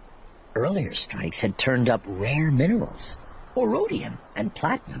 Earlier strikes had turned up rare minerals, rhodium and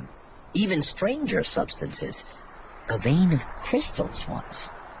platinum, even stranger substances, a vein of crystals once.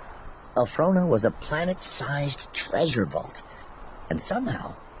 Elfrona was a planet-sized treasure vault, and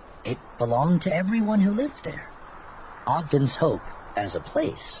somehow it belonged to everyone who lived there. Ogden's Hope, as a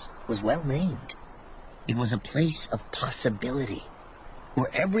place, was well named. It was a place of possibility, where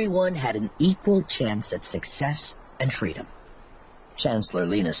everyone had an equal chance at success and freedom. Chancellor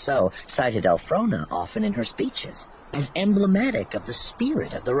Lena So cited Elfrona often in her speeches as emblematic of the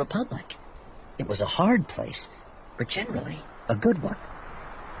spirit of the Republic. It was a hard place, but generally a good one.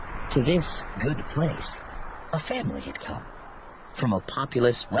 To this good place, a family had come, from a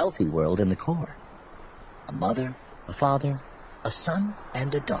populous, wealthy world in the core. A mother, a father, a son,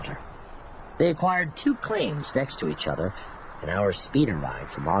 and a daughter. They acquired 2 claims next to each other, an hour's speeder ride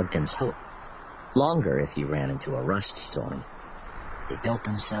from Ogden's Hope. Longer if you ran into a rust storm. They built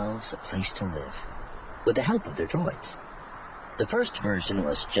themselves a place to live, with the help of their droids. The first version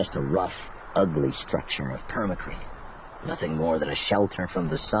was just a rough, ugly structure of permacrete, nothing more than a shelter from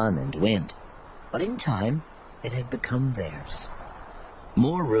the sun and wind. But in time, it had become theirs.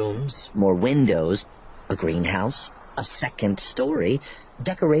 More rooms, more windows, a greenhouse, a second story,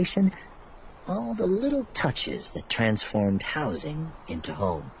 decoration, all the little touches that transformed housing into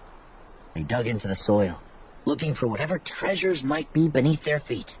home. They dug into the soil, looking for whatever treasures might be beneath their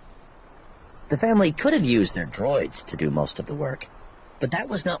feet. The family could have used their droids to do most of the work, but that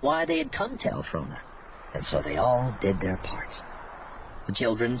was not why they had come to Elfrona, and so they all did their part. The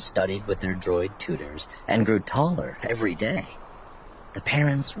children studied with their droid tutors and grew taller every day. The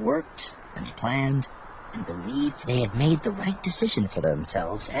parents worked and planned and believed they had made the right decision for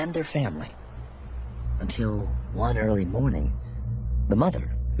themselves and their family. Until one early morning, the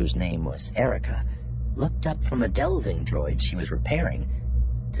mother, whose name was Erica, looked up from a delving droid she was repairing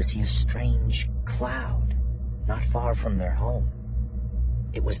to see a strange cloud not far from their home.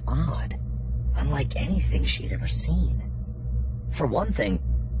 It was odd, unlike anything she'd ever seen. For one thing,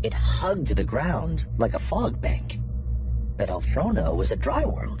 it hugged the ground like a fog bank. But Elfrona was a dry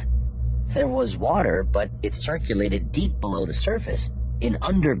world. There was water, but it circulated deep below the surface in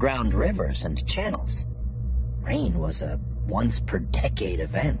underground rivers and channels. Rain was a once-per-decade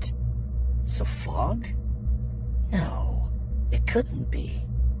event. So fog? No, it couldn't be.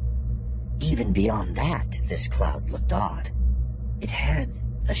 Even beyond that, this cloud looked odd. It had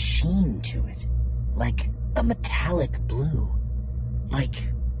a sheen to it, like a metallic blue. Like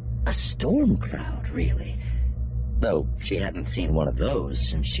a storm cloud, really. Though she hadn't seen one of those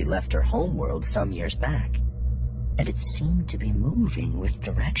since she left her homeworld some years back. And it seemed to be moving with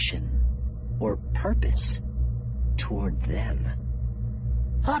direction, or purpose, toward them.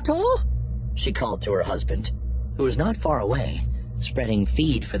 "Hato?" she called to her husband, who was not far away, spreading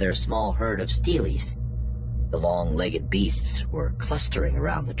feed for their small herd of steelies. The long-legged beasts were clustering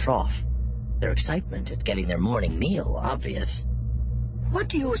around the trough, their excitement at getting their morning meal obvious. "What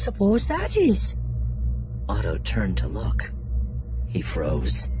do you suppose that is?" Otto turned to look. He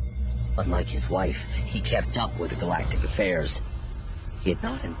froze. Unlike his wife, he kept up with the galactic affairs. He had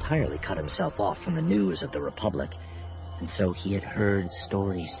not entirely cut himself off from the news of the Republic, and so he had heard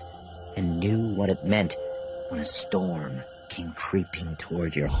stories, and knew what it meant when a storm came creeping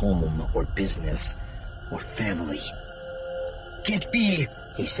toward your home or business or family. "Get me,"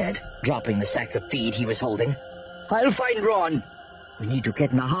 he said, dropping the sack of feed he was holding. "I'll find Ron. We need to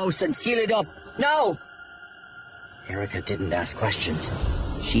get in the house and seal it up, now!" Erica didn't ask questions.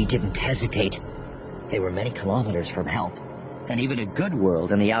 She didn't hesitate. They were many kilometers from help, and even a good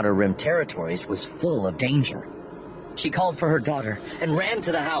world in the Outer Rim territories was full of danger. She called for her daughter and ran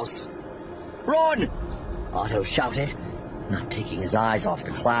to the house. "Ron!" Otto shouted, not taking his eyes off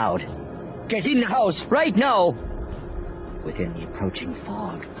the cloud. "Get in the house, right now!" Within the approaching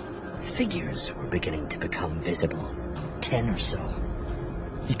fog, figures were beginning to become visible, 10 or so.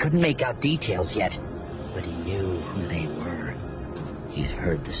 He couldn't make out details yet, but he knew who they were. He had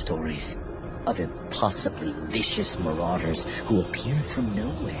heard the stories of impossibly vicious marauders who appeared from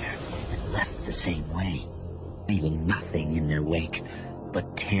nowhere and left the same way, leaving nothing in their wake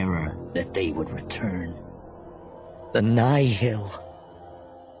but terror that they would return. The Nihil.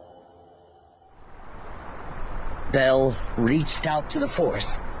 Bell reached out to the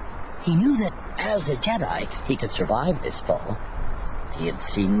Force. He knew that as a Jedi, he could survive this fall. He had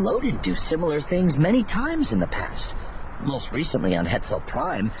seen Loden do similar things many times in the past, most recently on Hetzel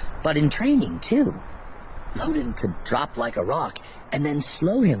Prime, but in training too. Loden could drop like a rock and then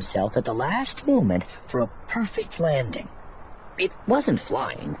slow himself at the last moment for a perfect landing. It wasn't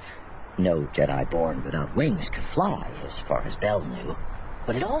flying. No Jedi born without wings could fly, as far as Bell knew.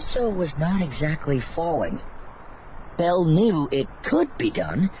 But it also was not exactly falling. Bell knew it could be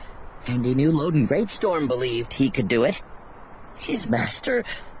done, and he knew Loden Greatstorm believed he could do it. His master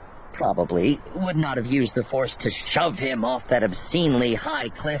probably would not have used the Force to shove him off that obscenely high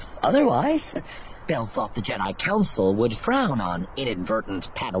cliff otherwise. Bell thought the Jedi Council would frown on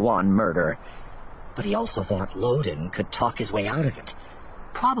inadvertent Padawan murder. But he also thought Loden could talk his way out of it,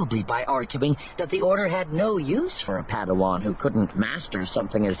 probably by arguing that the Order had no use for a Padawan who couldn't master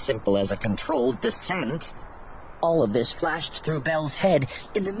something as simple as a controlled descent. All of this flashed through Bell's head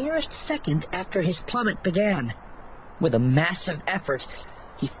in the merest second after his plummet began. With a massive effort,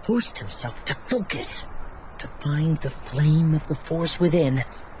 he forced himself to focus, to find the flame of the Force within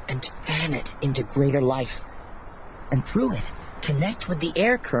and fan it into greater life. And through it, connect with the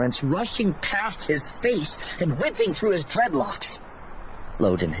air currents rushing past his face and whipping through his dreadlocks.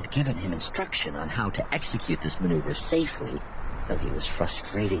 Loden had given him instruction on how to execute this maneuver safely, though he was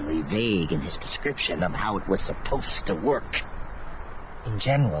frustratingly vague in his description of how it was supposed to work. In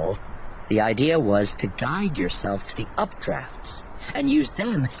general, the idea was to guide yourself to the updrafts and use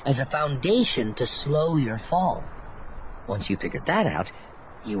them as a foundation to slow your fall. Once you figured that out,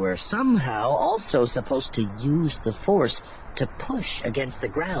 you were somehow also supposed to use the Force to push against the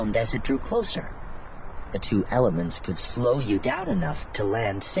ground as it drew closer. The two elements could slow you down enough to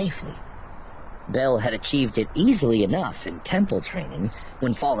land safely. Bell had achieved it easily enough in temple training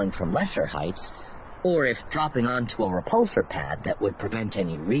when falling from lesser heights, or if dropping onto a repulsor pad that would prevent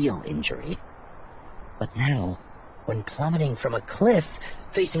any real injury. But now, when plummeting from a cliff,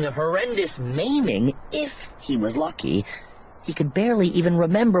 facing a horrendous maiming, if he was lucky, he could barely even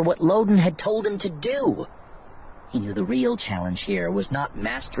remember what Loden had told him to do. He knew the real challenge here was not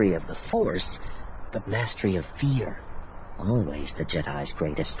mastery of the Force, but mastery of fear, always the Jedi's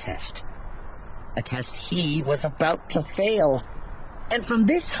greatest test. A test he was about to fail. And from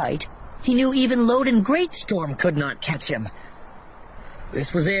this height, he knew even Loden Greatstorm could not catch him.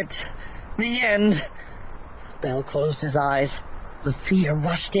 This was it. The end. Bell closed his eyes. The fear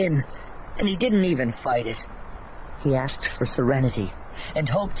rushed in, and he didn't even fight it. He asked for serenity, and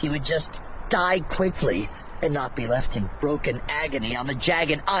hoped he would just die quickly and not be left in broken agony on the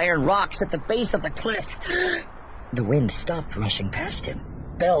jagged iron rocks at the base of the cliff. The wind stopped rushing past him.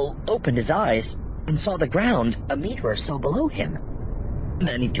 Bell opened his eyes and saw the ground a meter or so below him.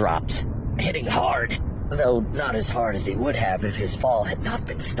 Then he dropped, hitting hard, though not as hard as he would have if his fall had not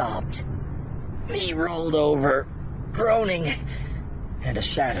been stopped. He rolled over, groaning, and a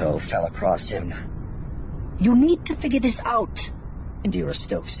shadow fell across him. "You need to figure this out," Indira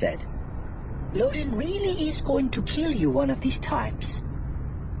Stokes said. "Loden really is going to kill you one of these times."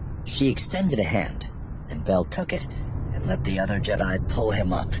 She extended a hand, and Bell took it and let the other Jedi pull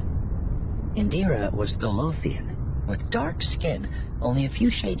him up. Indira was Tholothian, with dark skin only a few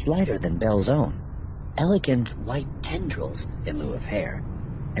shades lighter than Bell's own, elegant white tendrils in lieu of hair,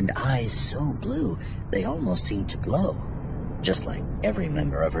 and eyes so blue they almost seemed to glow, just like every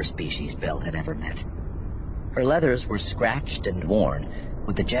member of her species Bell had ever met. Her leathers were scratched and worn,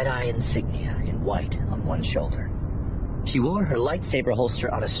 with the Jedi insignia in white on one shoulder. She wore her lightsaber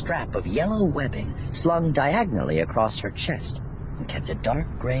holster on a strap of yellow webbing slung diagonally across her chest, and kept a dark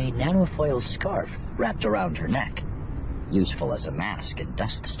gray nanofoil scarf wrapped around her neck, useful as a mask in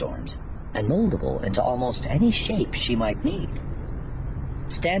dust storms, and moldable into almost any shape she might need.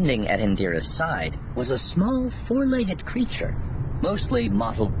 Standing at Indira's side was a small four-legged creature, mostly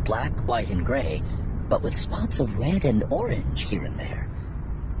mottled black, white, and gray, but with spots of red and orange here and there,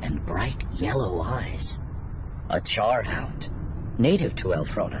 and bright yellow eyes. A charhound, native to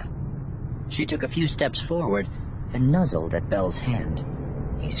Elthrona. She took a few steps forward and nuzzled at Belle's hand.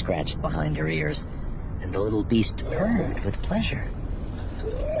 He scratched behind her ears, and the little beast purred with pleasure.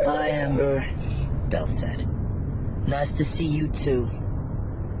 "Hi, Amber," Belle said. "Nice to see you too."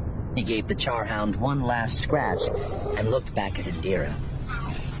 He gave the charhound one last scratch and looked back at Indira.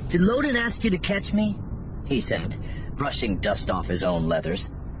 "Did Loden ask you to catch me?" he said, brushing dust off his own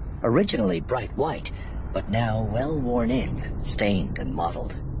leathers. Originally bright white, but now well worn in, stained and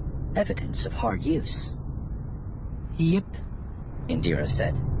mottled. Evidence of hard use. "Yep," Indira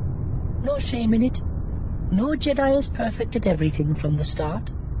said. "No shame in it. No Jedi is perfect at everything from the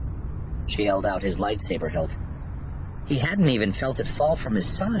start." She held out his lightsaber hilt. He hadn't even felt it fall from his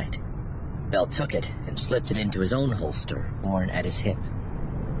side. Belle took it and slipped it into his own holster, worn at his hip.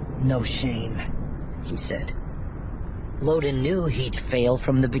 "No shame," he said. Loden knew he'd fail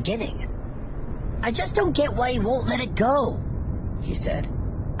from the beginning. "I just don't get why he won't let it go," he said.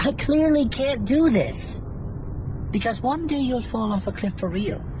 "I clearly can't do this." "Because one day you'll fall off a cliff for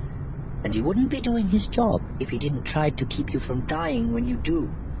real, and he wouldn't be doing his job if he didn't try to keep you from dying when you do.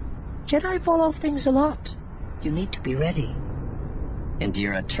 Jedi fall off things a lot. You need to be ready."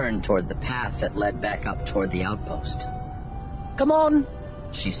 Indira turned toward the path that led back up toward the outpost. "Come on,"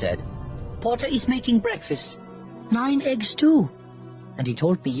 she said. "Porter is making breakfast. 9 eggs too. And he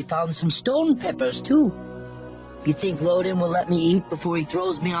told me he found some stone peppers too." "You think Loden will let me eat before he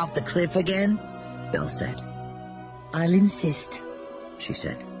throws me off the cliff again?" Belle said. "I'll insist," she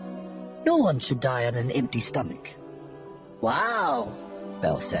said. "No one should die on an empty stomach." "Wow,"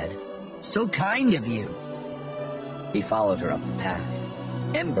 Belle said. "So kind of you." He followed her up the path,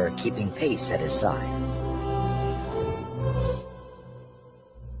 Ember keeping pace at his side.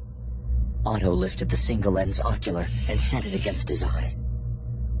 Otto lifted the single-lens ocular and set it against his eye.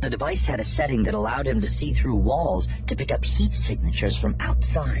 The device had a setting that allowed him to see through walls to pick up heat signatures from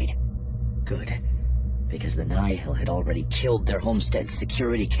outside. Good, because the Nihil had already killed their homestead's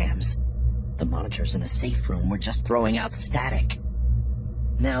security cams. The monitors in the safe room were just throwing out static.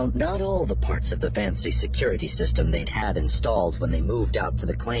 Now, not all the parts of the fancy security system they'd had installed when they moved out to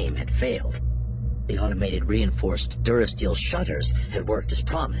the claim had failed. The automated reinforced Durasteel shutters had worked as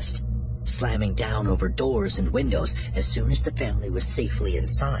promised, slamming down over doors and windows as soon as the family was safely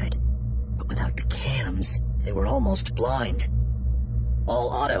inside. But without the cams, they were almost blind.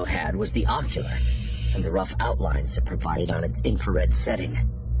 All Otto had was the ocular and the rough outlines it provided on its infrared setting.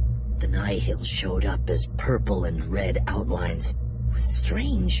 The Nihil showed up as purple and red outlines, with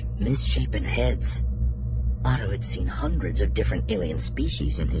strange, misshapen heads. Otto had seen hundreds of different alien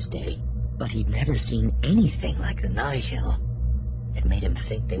species in his day, but he'd never seen anything like the Nihil. It made him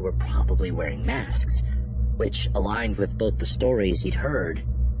think they were probably wearing masks, which aligned with both the stories he'd heard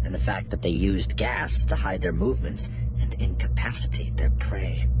and the fact that they used gas to hide their movements and incapacitate their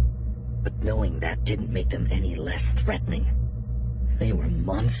prey. But knowing that didn't make them any less threatening. They were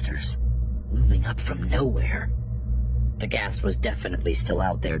monsters, looming up from nowhere. The gas was definitely still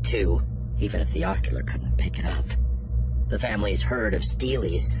out there, too, even if the ocular couldn't pick it up. The family's herd of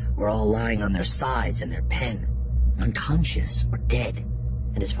Steelies were all lying on their sides in their pen, unconscious or dead,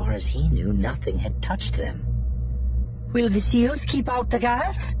 and as far as he knew, nothing had touched them. "Will the seals keep out the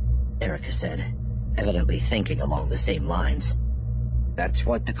gas?" Erica said, evidently thinking along the same lines. "That's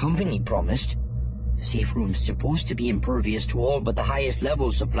what the company promised. The safe room's supposed to be impervious to all but the highest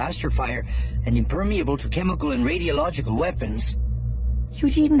levels of blaster fire and impermeable to chemical and radiological weapons." "You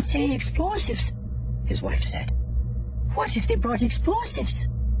didn't say explosives," his wife said. "What if they brought explosives?"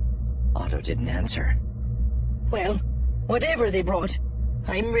 Otto didn't answer. "Well, whatever they brought,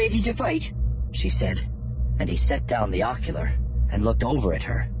 I'm ready to fight," she said, and he set down the ocular and looked over at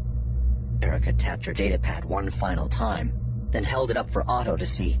her. Erica tapped her datapad one final time, then held it up for Otto to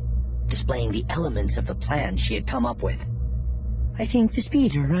see, displaying the elements of the plan she had come up with. "I think the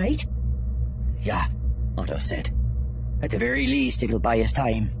speeder, right?" "Yeah," Otto said. "At the very least, it'll buy us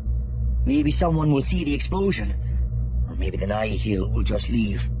time. Maybe someone will see the explosion, or maybe the Nihil will just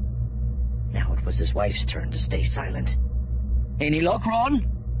leave." Now it was his wife's turn to stay silent. "Any luck, Ron?"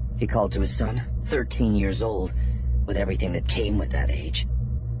 he called to his son, 13 years old, with everything that came with that age.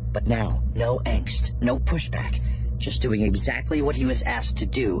 But now, no angst, no pushback, just doing exactly what he was asked to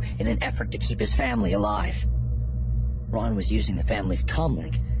do in an effort to keep his family alive. Ron was using the family's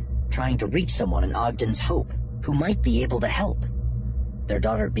comlink, trying to reach someone in Ogden's Hope who might be able to help. Their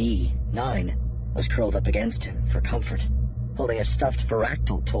daughter B, 9, was curled up against him for comfort, holding a stuffed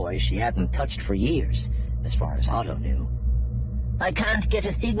Feractyl toy she hadn't touched for years, as far as Otto knew. "I can't get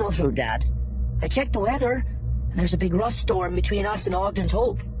a signal through, Dad. I checked the weather, and there's a big rust storm between us and Ogden's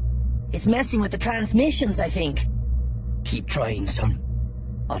Hope. It's messing with the transmissions, I think." "Keep trying, son,"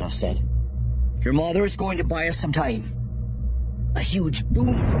 Otto said. "Your mother is going to buy us some time." A huge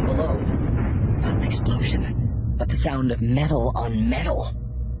boom from below. Not an explosion, but the sound of metal on metal.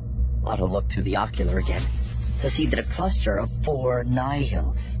 Otto looked through the ocular again to see that a cluster of 4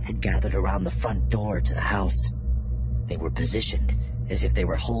 Nihil had gathered around the front door to the house. They were positioned as if they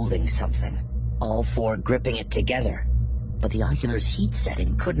were holding something, all 4 gripping it together, but the ocular's heat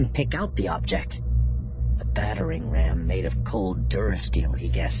setting couldn't pick out the object. A battering ram made of cold durasteel, he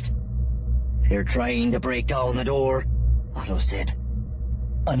guessed. "They're trying to break down the door," Otto said.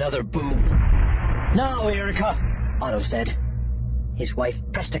 Another boom. "Now, Erica," Otto said. His wife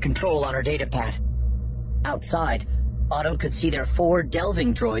pressed a control on her datapad. Outside, Otto could see their 4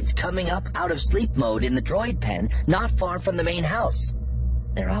 delving droids coming up out of sleep mode in the droid pen not far from the main house.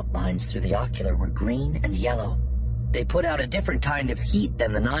 Their outlines through the ocular were green and yellow. They put out a different kind of heat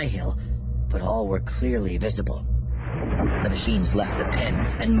than the Nihil, but all were clearly visible. The machines left the pen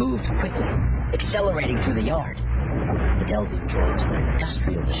and moved quickly, accelerating through the yard. The delving droids were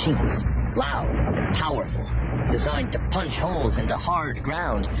industrial machines, loud, powerful, designed to punch holes into hard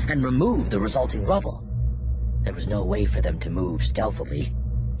ground and remove the resulting rubble. There was no way for them to move stealthily,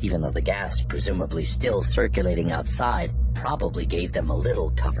 even though the gas presumably still circulating outside probably gave them a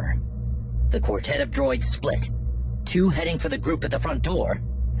little cover. The quartet of droids split, 2 heading for the group at the front door,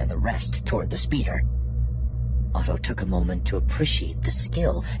 and the rest toward the speeder. Otto took a moment to appreciate the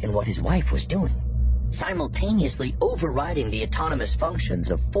skill in what his wife was doing, simultaneously overriding the autonomous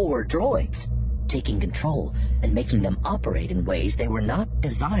functions of 4 droids, taking control and making them operate in ways they were not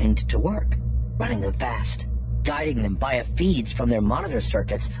designed to work, running them fast, guiding them via feeds from their monitor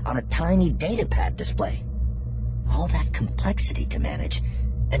circuits on a tiny datapad display. All that complexity to manage,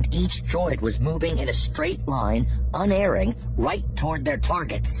 and each droid was moving in a straight line, unerring, right toward their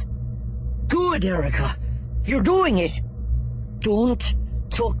targets. "Good, Erica! You're doing it!" "Don't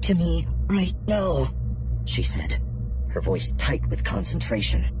talk to me right now," she said, her voice tight with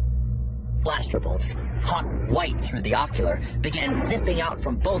concentration. Blaster bolts, hot white through the ocular, began zipping out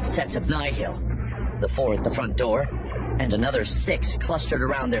from both sets of Nihil. The 4 at the front door, and another 6 clustered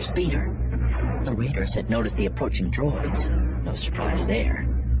around their speeder. The raiders had noticed the approaching droids. No surprise there.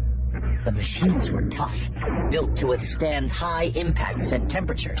 The machines were tough, built to withstand high impacts and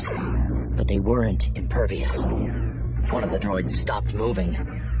temperatures, but they weren't impervious. One of the droids stopped moving.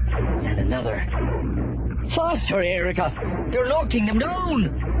 Then another. "Faster, Erica! They're knocking them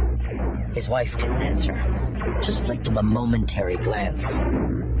down!" His wife didn't answer, just flicked him a momentary glance.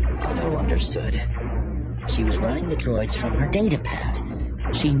 Otto understood. She was running the droids from her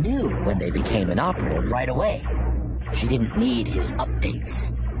datapad. She knew when they became inoperative right away. She didn't need his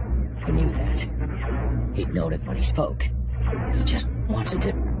updates. He knew that. He'd known it when he spoke. He just wanted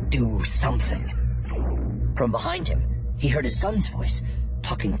to do something. From behind him, he heard his son's voice,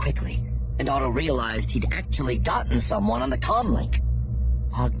 talking quickly, and Otto realized he'd actually gotten someone on the comlink.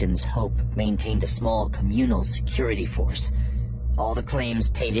 Ogden's Hope maintained a small communal security force. All the claims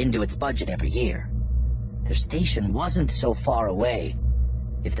paid into its budget every year. Their station wasn't so far away.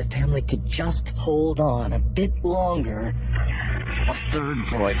 If the family could just hold on a bit longer... A 3rd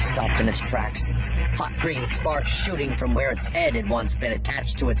droid stopped in its tracks, hot green sparks shooting from where its head had once been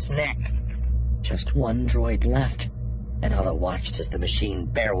attached to its neck. Just 1 droid left, and Otto watched as the machine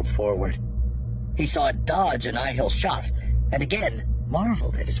barreled forward. He saw it dodge a Nihil shot, and again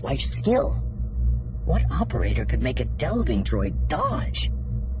marveled at his wife's skill. What operator could make a delving droid dodge?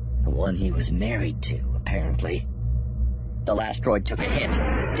 The one he was married to, apparently. The last droid took a hit,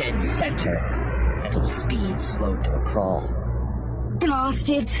 dead center, and its speed slowed to a crawl. "Blast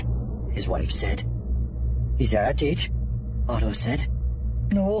it!" his wife said. "Is that it?" Otto said.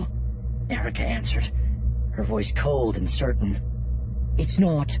 "No," Erica answered, her voice cold and certain. "It's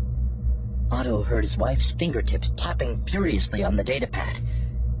not." Otto heard his wife's fingertips tapping furiously on the datapad,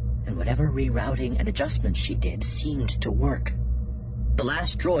 and whatever rerouting and adjustments she did seemed to work. The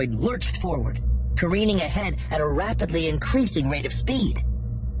last droid lurched forward, careening ahead at a rapidly increasing rate of speed.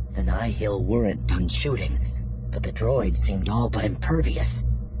 The Nihil weren't done shooting, but the droid seemed all but impervious.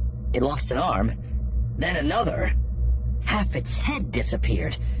 It lost an arm, then another. Half its head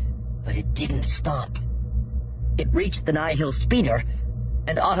disappeared, but it didn't stop. It reached the Nihil speeder,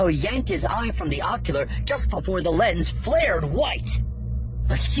 and Otto yanked his eye from the ocular just before the lens flared white.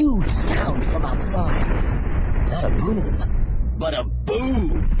 A huge sound from outside. Not a boom, but a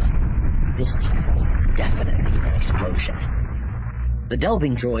boom. This time, definitely an explosion. The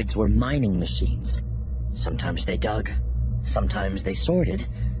delving droids were mining machines. Sometimes they dug, sometimes they sorted,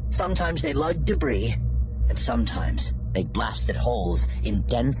 sometimes they lugged debris, and sometimes they blasted holes in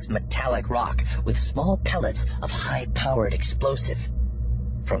dense metallic rock with small pellets of high-powered explosive.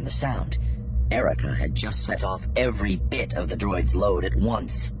 From the sound, Erica had just set off every bit of the droid's load at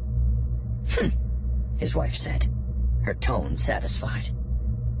once. His wife said, her tone satisfied.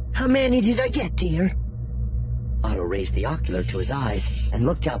 How many did I get, dear? Otto raised the ocular to his eyes and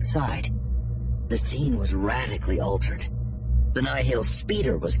looked outside. The scene was radically altered. The Nihil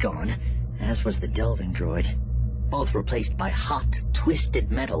speeder was gone, as was the delving droid. Both replaced by hot,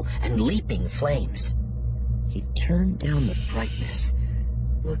 twisted metal and leaping flames. He turned down the brightness,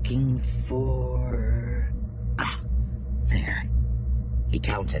 looking for... there. He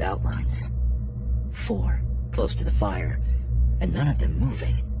counted outlines. 4, close to the fire, and none of them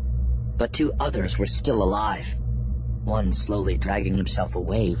moving. But 2 others were still alive. One slowly dragging himself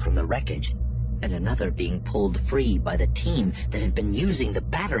away from the wreckage, and another being pulled free by the team that had been using the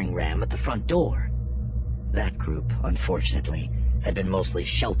battering ram at the front door. That group, unfortunately, had been mostly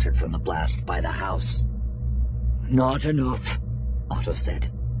sheltered from the blast by the house. Not enough, Otto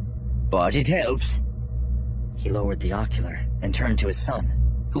said. but it helps. He lowered the ocular and turned to his son,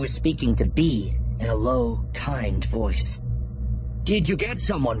 who was speaking to B in a low, kind voice. Did you get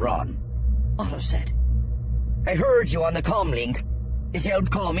someone, Ron? Otto said. I heard you on the comlink. Is help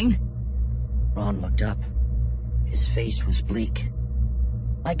coming? Ron looked up. His face was bleak.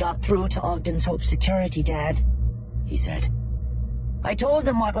 I got through to Ogden's Hope Security, Dad, he said. I told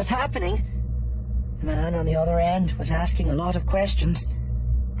them what was happening. The man on the other end was asking a lot of questions,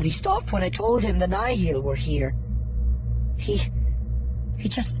 but he stopped when I told him the Nihil were here. He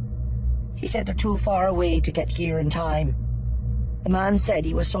said they're too far away to get here in time. The man said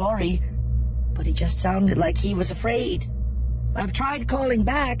he was sorry, but he just sounded like he was afraid. I've tried calling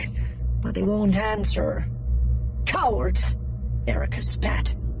back, but they won't answer. Cowards! Erica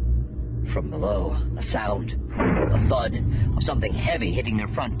spat. From below, a sound, a thud of something heavy hitting their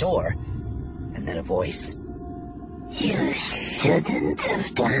front door, and then a voice. You shouldn't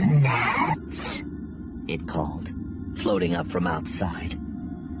have done that, it called, floating up from outside,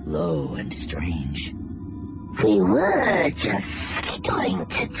 low and strange. We were just going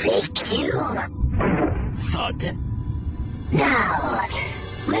to take you. Thud. Now,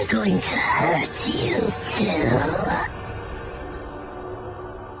 we're going to hurt you, too.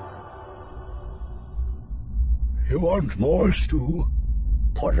 You want more stew?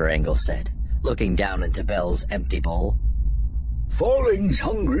 Porter Engel said, looking down into Bell's empty bowl. Falling's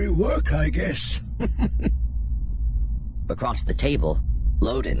hungry work, I guess. Across the table,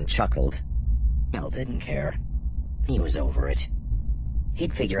 Loden chuckled. Bell didn't care. He was over it.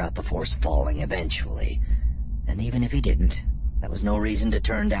 He'd figure out the Force falling eventually. And even if he didn't, that was no reason to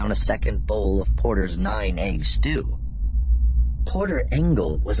turn down a second bowl of Porter's 9-egg stew. Porter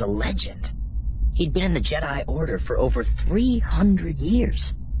Engel was a legend. He'd been in the Jedi Order for over 300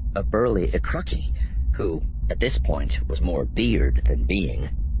 years. A burly Ikruki, who, at this point, was more beard than being.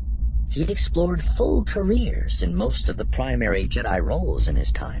 He'd explored full careers in most of the primary Jedi roles in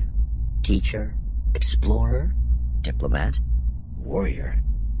his time. Teacher, explorer, diplomat, warrior.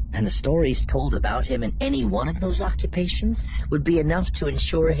 And the stories told about him in any one of those occupations would be enough to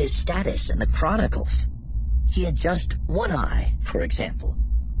ensure his status in the chronicles. He had just one eye, for example.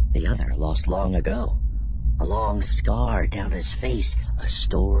 The other lost long ago. A long scar down his face, a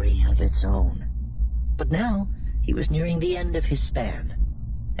story of its own. But now he was nearing the end of his span,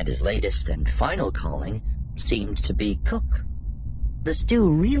 and his latest and final calling seemed to be cook. The stew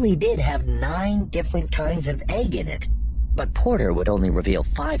really did have 9 different kinds of egg in it, but Porter would only reveal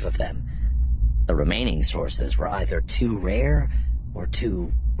 5 of them. The remaining sources were either too rare or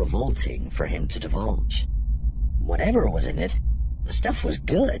too revolting for him to divulge. Whatever was in it, the stuff was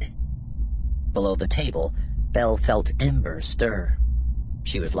good. Below the table, Bell felt embers stir.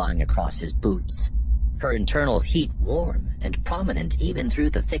 She was lying across his boots, her internal heat warm and prominent even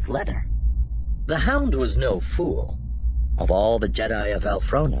through the thick leather. The Hound was no fool. Of all the Jedi of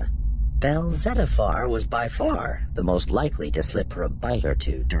Elfrona, Bell Zettifar was by far the most likely to slip her a bite or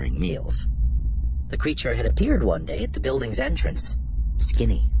two during meals. The creature had appeared one day at the building's entrance,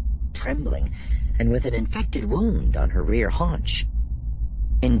 skinny, trembling, and with an infected wound on her rear haunch.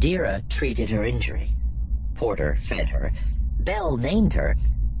 Indira treated her injury. Porter fed her. Bell named her,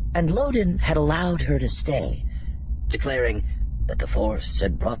 and Loden had allowed her to stay, declaring, that the Force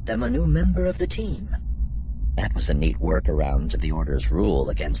had brought them a new member of the team. That was a neat workaround to the Order's rule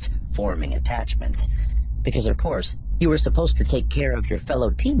against forming attachments, because of course you were supposed to take care of your fellow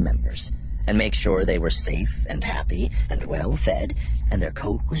team members and make sure they were safe and happy and well-fed and their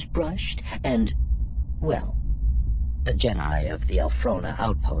coat was brushed and, well, the Jedi of the Elfrona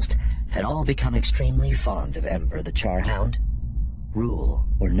outpost had all become extremely fond of Ember the Charhound. Rule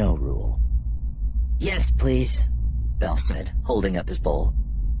or no rule. "Yes, please," Bell said, holding up his bowl.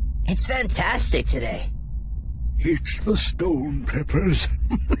 "It's fantastic today." "It's the stone peppers,"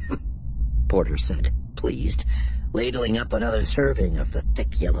 Porter said, pleased, ladling up another serving of the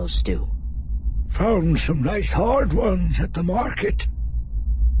thick yellow stew. "Found some nice hard ones at the market."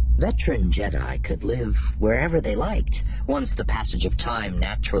 Veteran Jedi could live wherever they liked, once the passage of time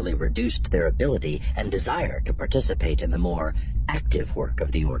naturally reduced their ability and desire to participate in the more active work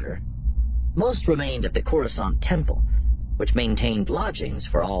of the Order. Most remained at the Coruscant Temple, which maintained lodgings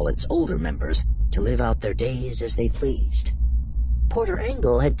for all its older members to live out their days as they pleased. Porter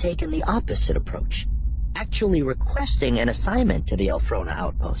Engle had taken the opposite approach, actually requesting an assignment to the Elfrona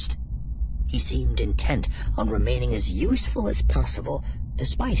outpost. He seemed intent on remaining as useful as possible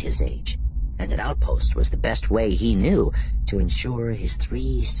despite his age, and an outpost was the best way he knew to ensure his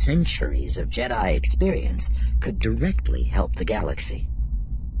 3 centuries of Jedi experience could directly help the galaxy.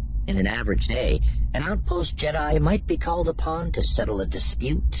 In an average day, an outpost Jedi might be called upon to settle a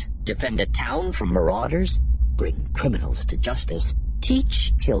dispute, defend a town from marauders, bring criminals to justice,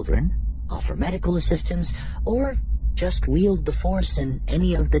 teach children, offer medical assistance, or just wield the Force in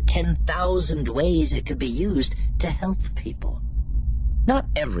any of the 10,000 ways it could be used to help people. Not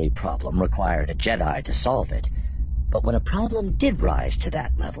every problem required a Jedi to solve it, but when a problem did rise to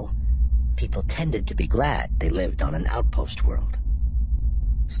that level, people tended to be glad they lived on an outpost world.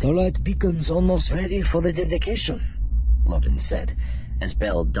 "Starlight Beacon's almost ready for the dedication," Loden said, as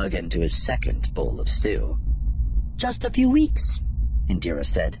Bell dug into his second bowl of stew. "Just a few weeks," Indira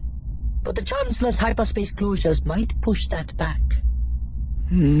said, "but the Chancellor's hyperspace closures might push that back."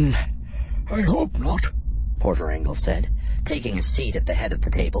 "I hope not," Porter Engle said, taking a seat at the head of the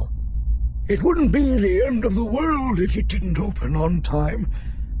table. "It wouldn't be the end of the world if it didn't open on time,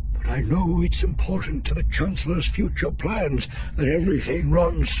 but I know it's important to the Chancellor's future plans that everything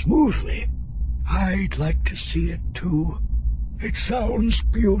runs smoothly. I'd like to see it too. It sounds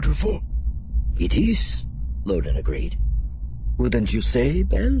beautiful." "It is," Loden agreed. "Wouldn't you say,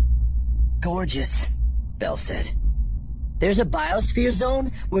 Bell?" "Gorgeous," Bell said. "There's a biosphere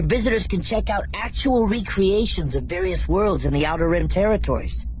zone where visitors can check out actual recreations of various worlds in the Outer Rim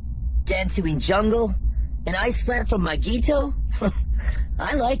territories. Dancing jungle, an ice plant from Magito.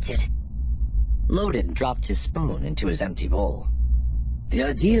 I liked it." Loden dropped his spoon into his empty bowl. "The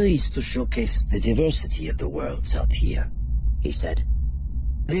idea is to showcase the diversity of the worlds out here," he said.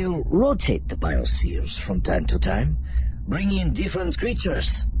 "They'll rotate the biospheres from time to time, bring in different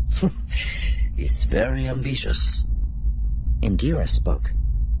creatures. It's very ambitious." Indira spoke,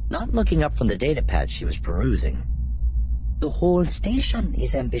 not looking up from the datapad she was perusing. "The whole station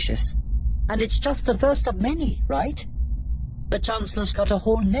is ambitious, and it's just the first of many, right? The Chancellor's got a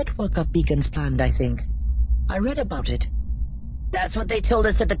whole network of beacons planned, I think. I read about it." "That's what they told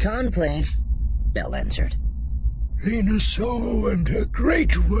us at the conclave," Bell answered. "Lena So and her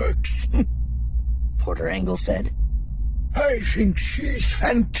great works," Porter Engle said. "I think she's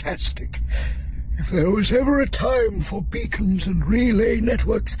fantastic. If there was ever a time for beacons and relay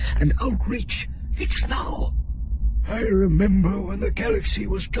networks and outreach, it's now. I remember when the galaxy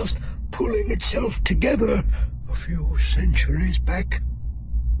was just pulling itself together a few centuries back.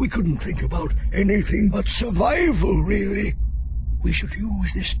 We couldn't think about anything but survival, really. We should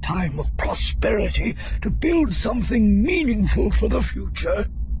use this time of prosperity to build something meaningful for the future."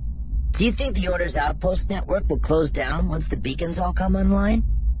 "Do you think the Order's outpost network will close down once the beacons all come online?"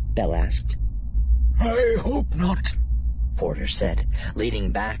 Bell asked. "I hope not," Porter said,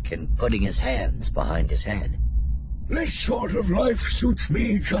 leaning back and putting his hands behind his head. "This sort of life suits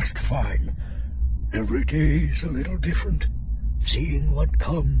me just fine. Every day is a little different. Seeing what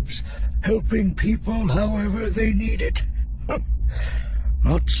comes, helping people however they need it.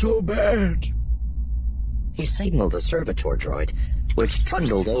 Not so bad." He signaled a servitor droid, which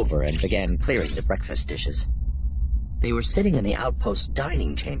trundled over and began clearing the breakfast dishes. They were sitting in the outpost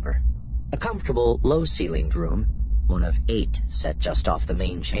dining chamber, a comfortable, low-ceilinged room, one of 8 set just off the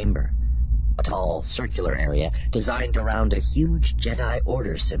main chamber. A tall, circular area designed around a huge Jedi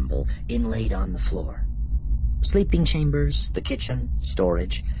Order symbol inlaid on the floor. Sleeping chambers, the kitchen,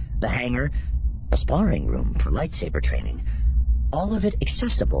 storage, the hangar, a sparring room for lightsaber training, all of it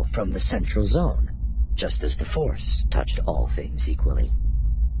accessible from the central zone, just as the Force touched all things equally.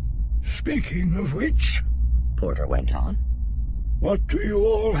 Speaking of which, Porter went on, what do you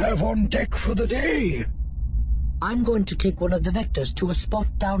all have on deck for the day? I'm going to take one of the vectors to a spot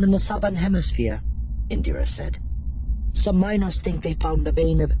down in the southern hemisphere, Indira said. Some miners think they found a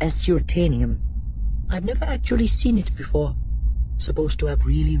vein of S-urtanium. I've never actually seen it before. Supposed to have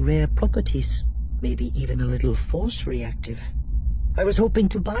really rare properties, maybe even a little Force reactive. I was hoping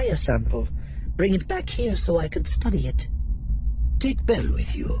to buy a sample, bring it back here so I could study it. Take Belle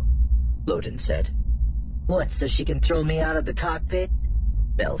with you, Loden said. What, so she can throw me out of the cockpit?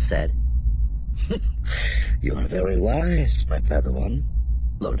 Belle said. You're very wise, my Padawan,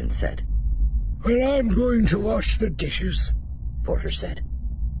 Loden said. Well, I'm going to wash the dishes, Porter said.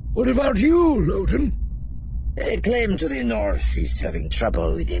 What about you, Loden? A claim to the north is having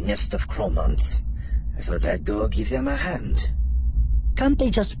trouble with a nest of chromants. I thought I'd go give them a hand. Can't they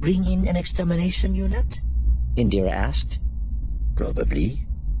just bring in an extermination unit? Indira asked. Probably,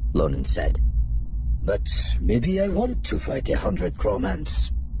 Loden said. But maybe I want to fight 100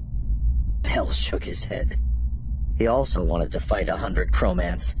 chromants. Bell shook his head. He also wanted to fight 100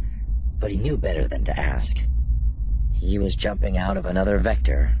 chromants, but he knew better than to ask. He was jumping out of another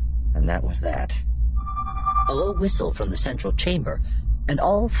vector, and that was that. A low whistle from the central chamber, and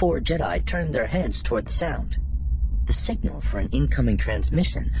all 4 Jedi turned their heads toward the sound. The signal for an incoming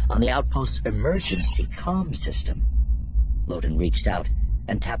transmission on the outpost's emergency comm system. Loden reached out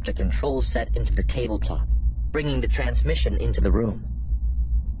and tapped a control set into the tabletop, bringing the transmission into the room.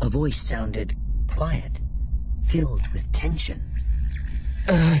 A voice sounded quiet, filled with tension.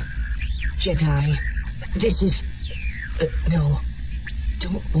 Jedi, this is... no,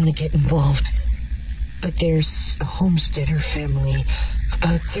 don't want to get involved. But there's a homesteader family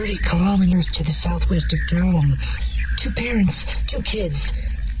about 30 kilometers to the southwest of town. 2 parents, 2 kids.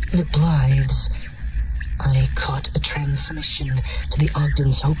 The Blythes. I caught a transmission to the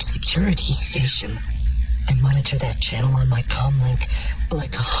Ogden's Hope security station. I monitor that channel on my comlink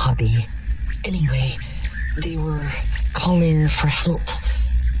like a hobby. Anyway, they were calling for help.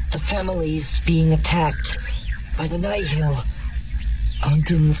 The family's being attacked by the Nihil.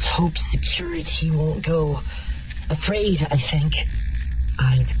 Ogden's Hope security won't go. Afraid, I think.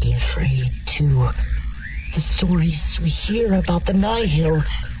 I'd be afraid, too. The stories we hear about the Nihil.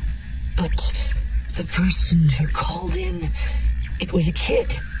 But the person who called in, it was a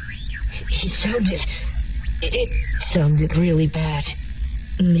kid. It sounded really bad.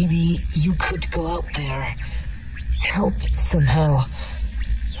 Maybe you could go out there. Help somehow.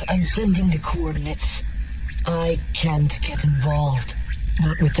 I'm sending the coordinates. I can't get involved.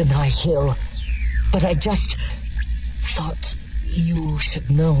 Not with the Nihil. But I just thought you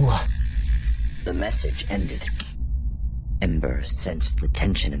should know. The message ended. Ember sensed the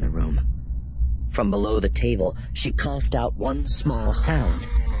tension in the room. From below the table, she coughed out one small sound,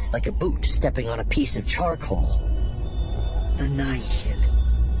 like a boot stepping on a piece of charcoal. The Nihil,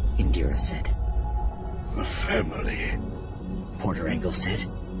 Indira said. The family, Porter Engel said.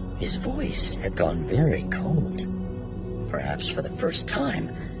 His voice had gone very cold. Perhaps for the first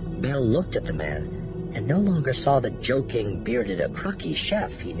time, Bell looked at the man and no longer saw the joking, bearded Akruki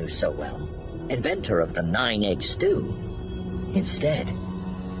chef he knew so well, inventor of the 9-egg stew. Instead,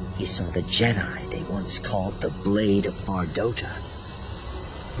 he saw the Jedi they once called the Blade of Bardota.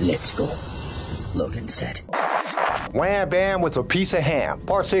 Let's go, Loden said. Wham bam with a piece of ham.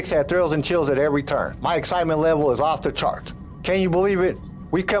 Part 6 had thrills and chills at every turn. My excitement level is off the charts. Can you believe it?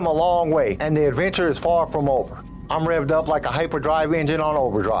 We've come a long way, and the adventure is far from over. I'm revved up like a hyperdrive engine on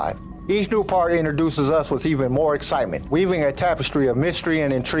overdrive. Each new part introduces us with even more excitement, weaving a tapestry of mystery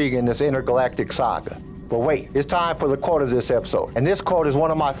and intrigue in this intergalactic saga. But wait, it's time for the quote of this episode, and this quote is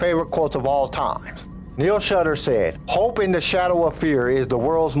one of my favorite quotes of all times. Neil Shutter said, "Hope in the shadow of fear is the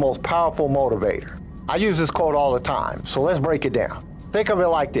world's most powerful motivator." I use this quote all the time, so let's break it down. Think of it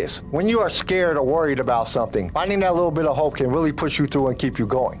like this. When you are scared or worried about something, finding that little bit of hope can really push you through and keep you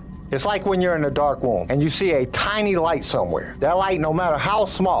going. It's like when you're in a dark room and you see a tiny light somewhere. That light, no matter how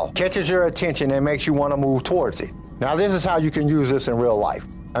small, catches your attention and makes you want to move towards it. Now this is how you can use this in real life.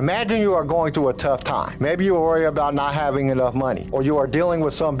 Imagine you are going through a tough time. Maybe you worry about not having enough money, or you are dealing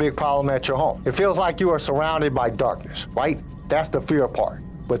with some big problem at your home. It feels like you are surrounded by darkness, right? That's the fear part.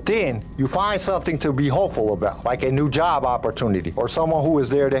 But then you find something to be hopeful about, like a new job opportunity or someone who is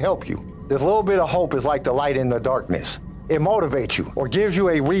there to help you. This little bit of hope is like the light in the darkness. It motivates you or gives you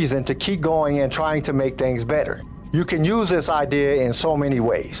a reason to keep going and trying to make things better. You can use this idea in so many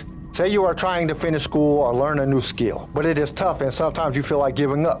ways. Say you are trying to finish school or learn a new skill, but it is tough and sometimes you feel like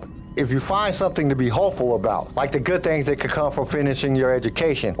giving up. If you find something to be hopeful about, like the good things that could come from finishing your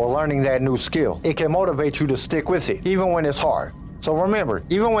education or learning that new skill, it can motivate you to stick with it, even when it's hard. So remember,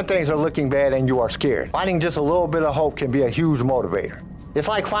 even when things are looking bad and you are scared, finding just a little bit of hope can be a huge motivator. It's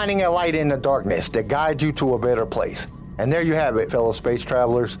like finding a light in the darkness that guides you to a better place. And there you have it, fellow space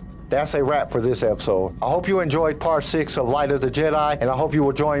travelers. That's a wrap for this episode. I hope you enjoyed part 6 of Light of the Jedi, and I hope you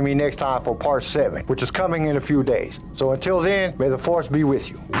will join me next time for part 7, which is coming in a few days. So until then, may the Force be with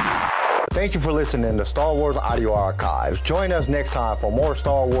you. Thank you for listening to Star Wars Audio Archives. Join us next time for more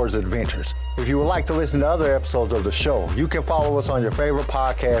Star Wars adventures. If you would like to listen to other episodes of the show, you can follow us on your favorite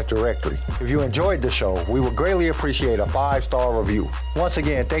podcast directory. If you enjoyed the show, we would greatly appreciate a 5-star review. Once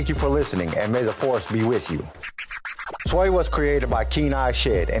again, thank you for listening, and may the Force be with you. Sway was created by Keen Eye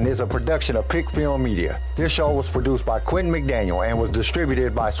Shed and is a production of Pick Film Media. This show was produced by Quentin McDaniel and was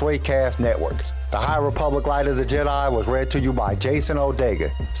distributed by Swaycast Networks. The High Republic Light of the Jedi was read to you by Jason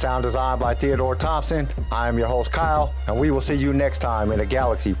Odega. Sound design by Theodore Thompson. I am your host, Kyle, and we will see you next time in a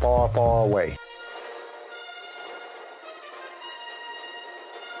galaxy far, far away.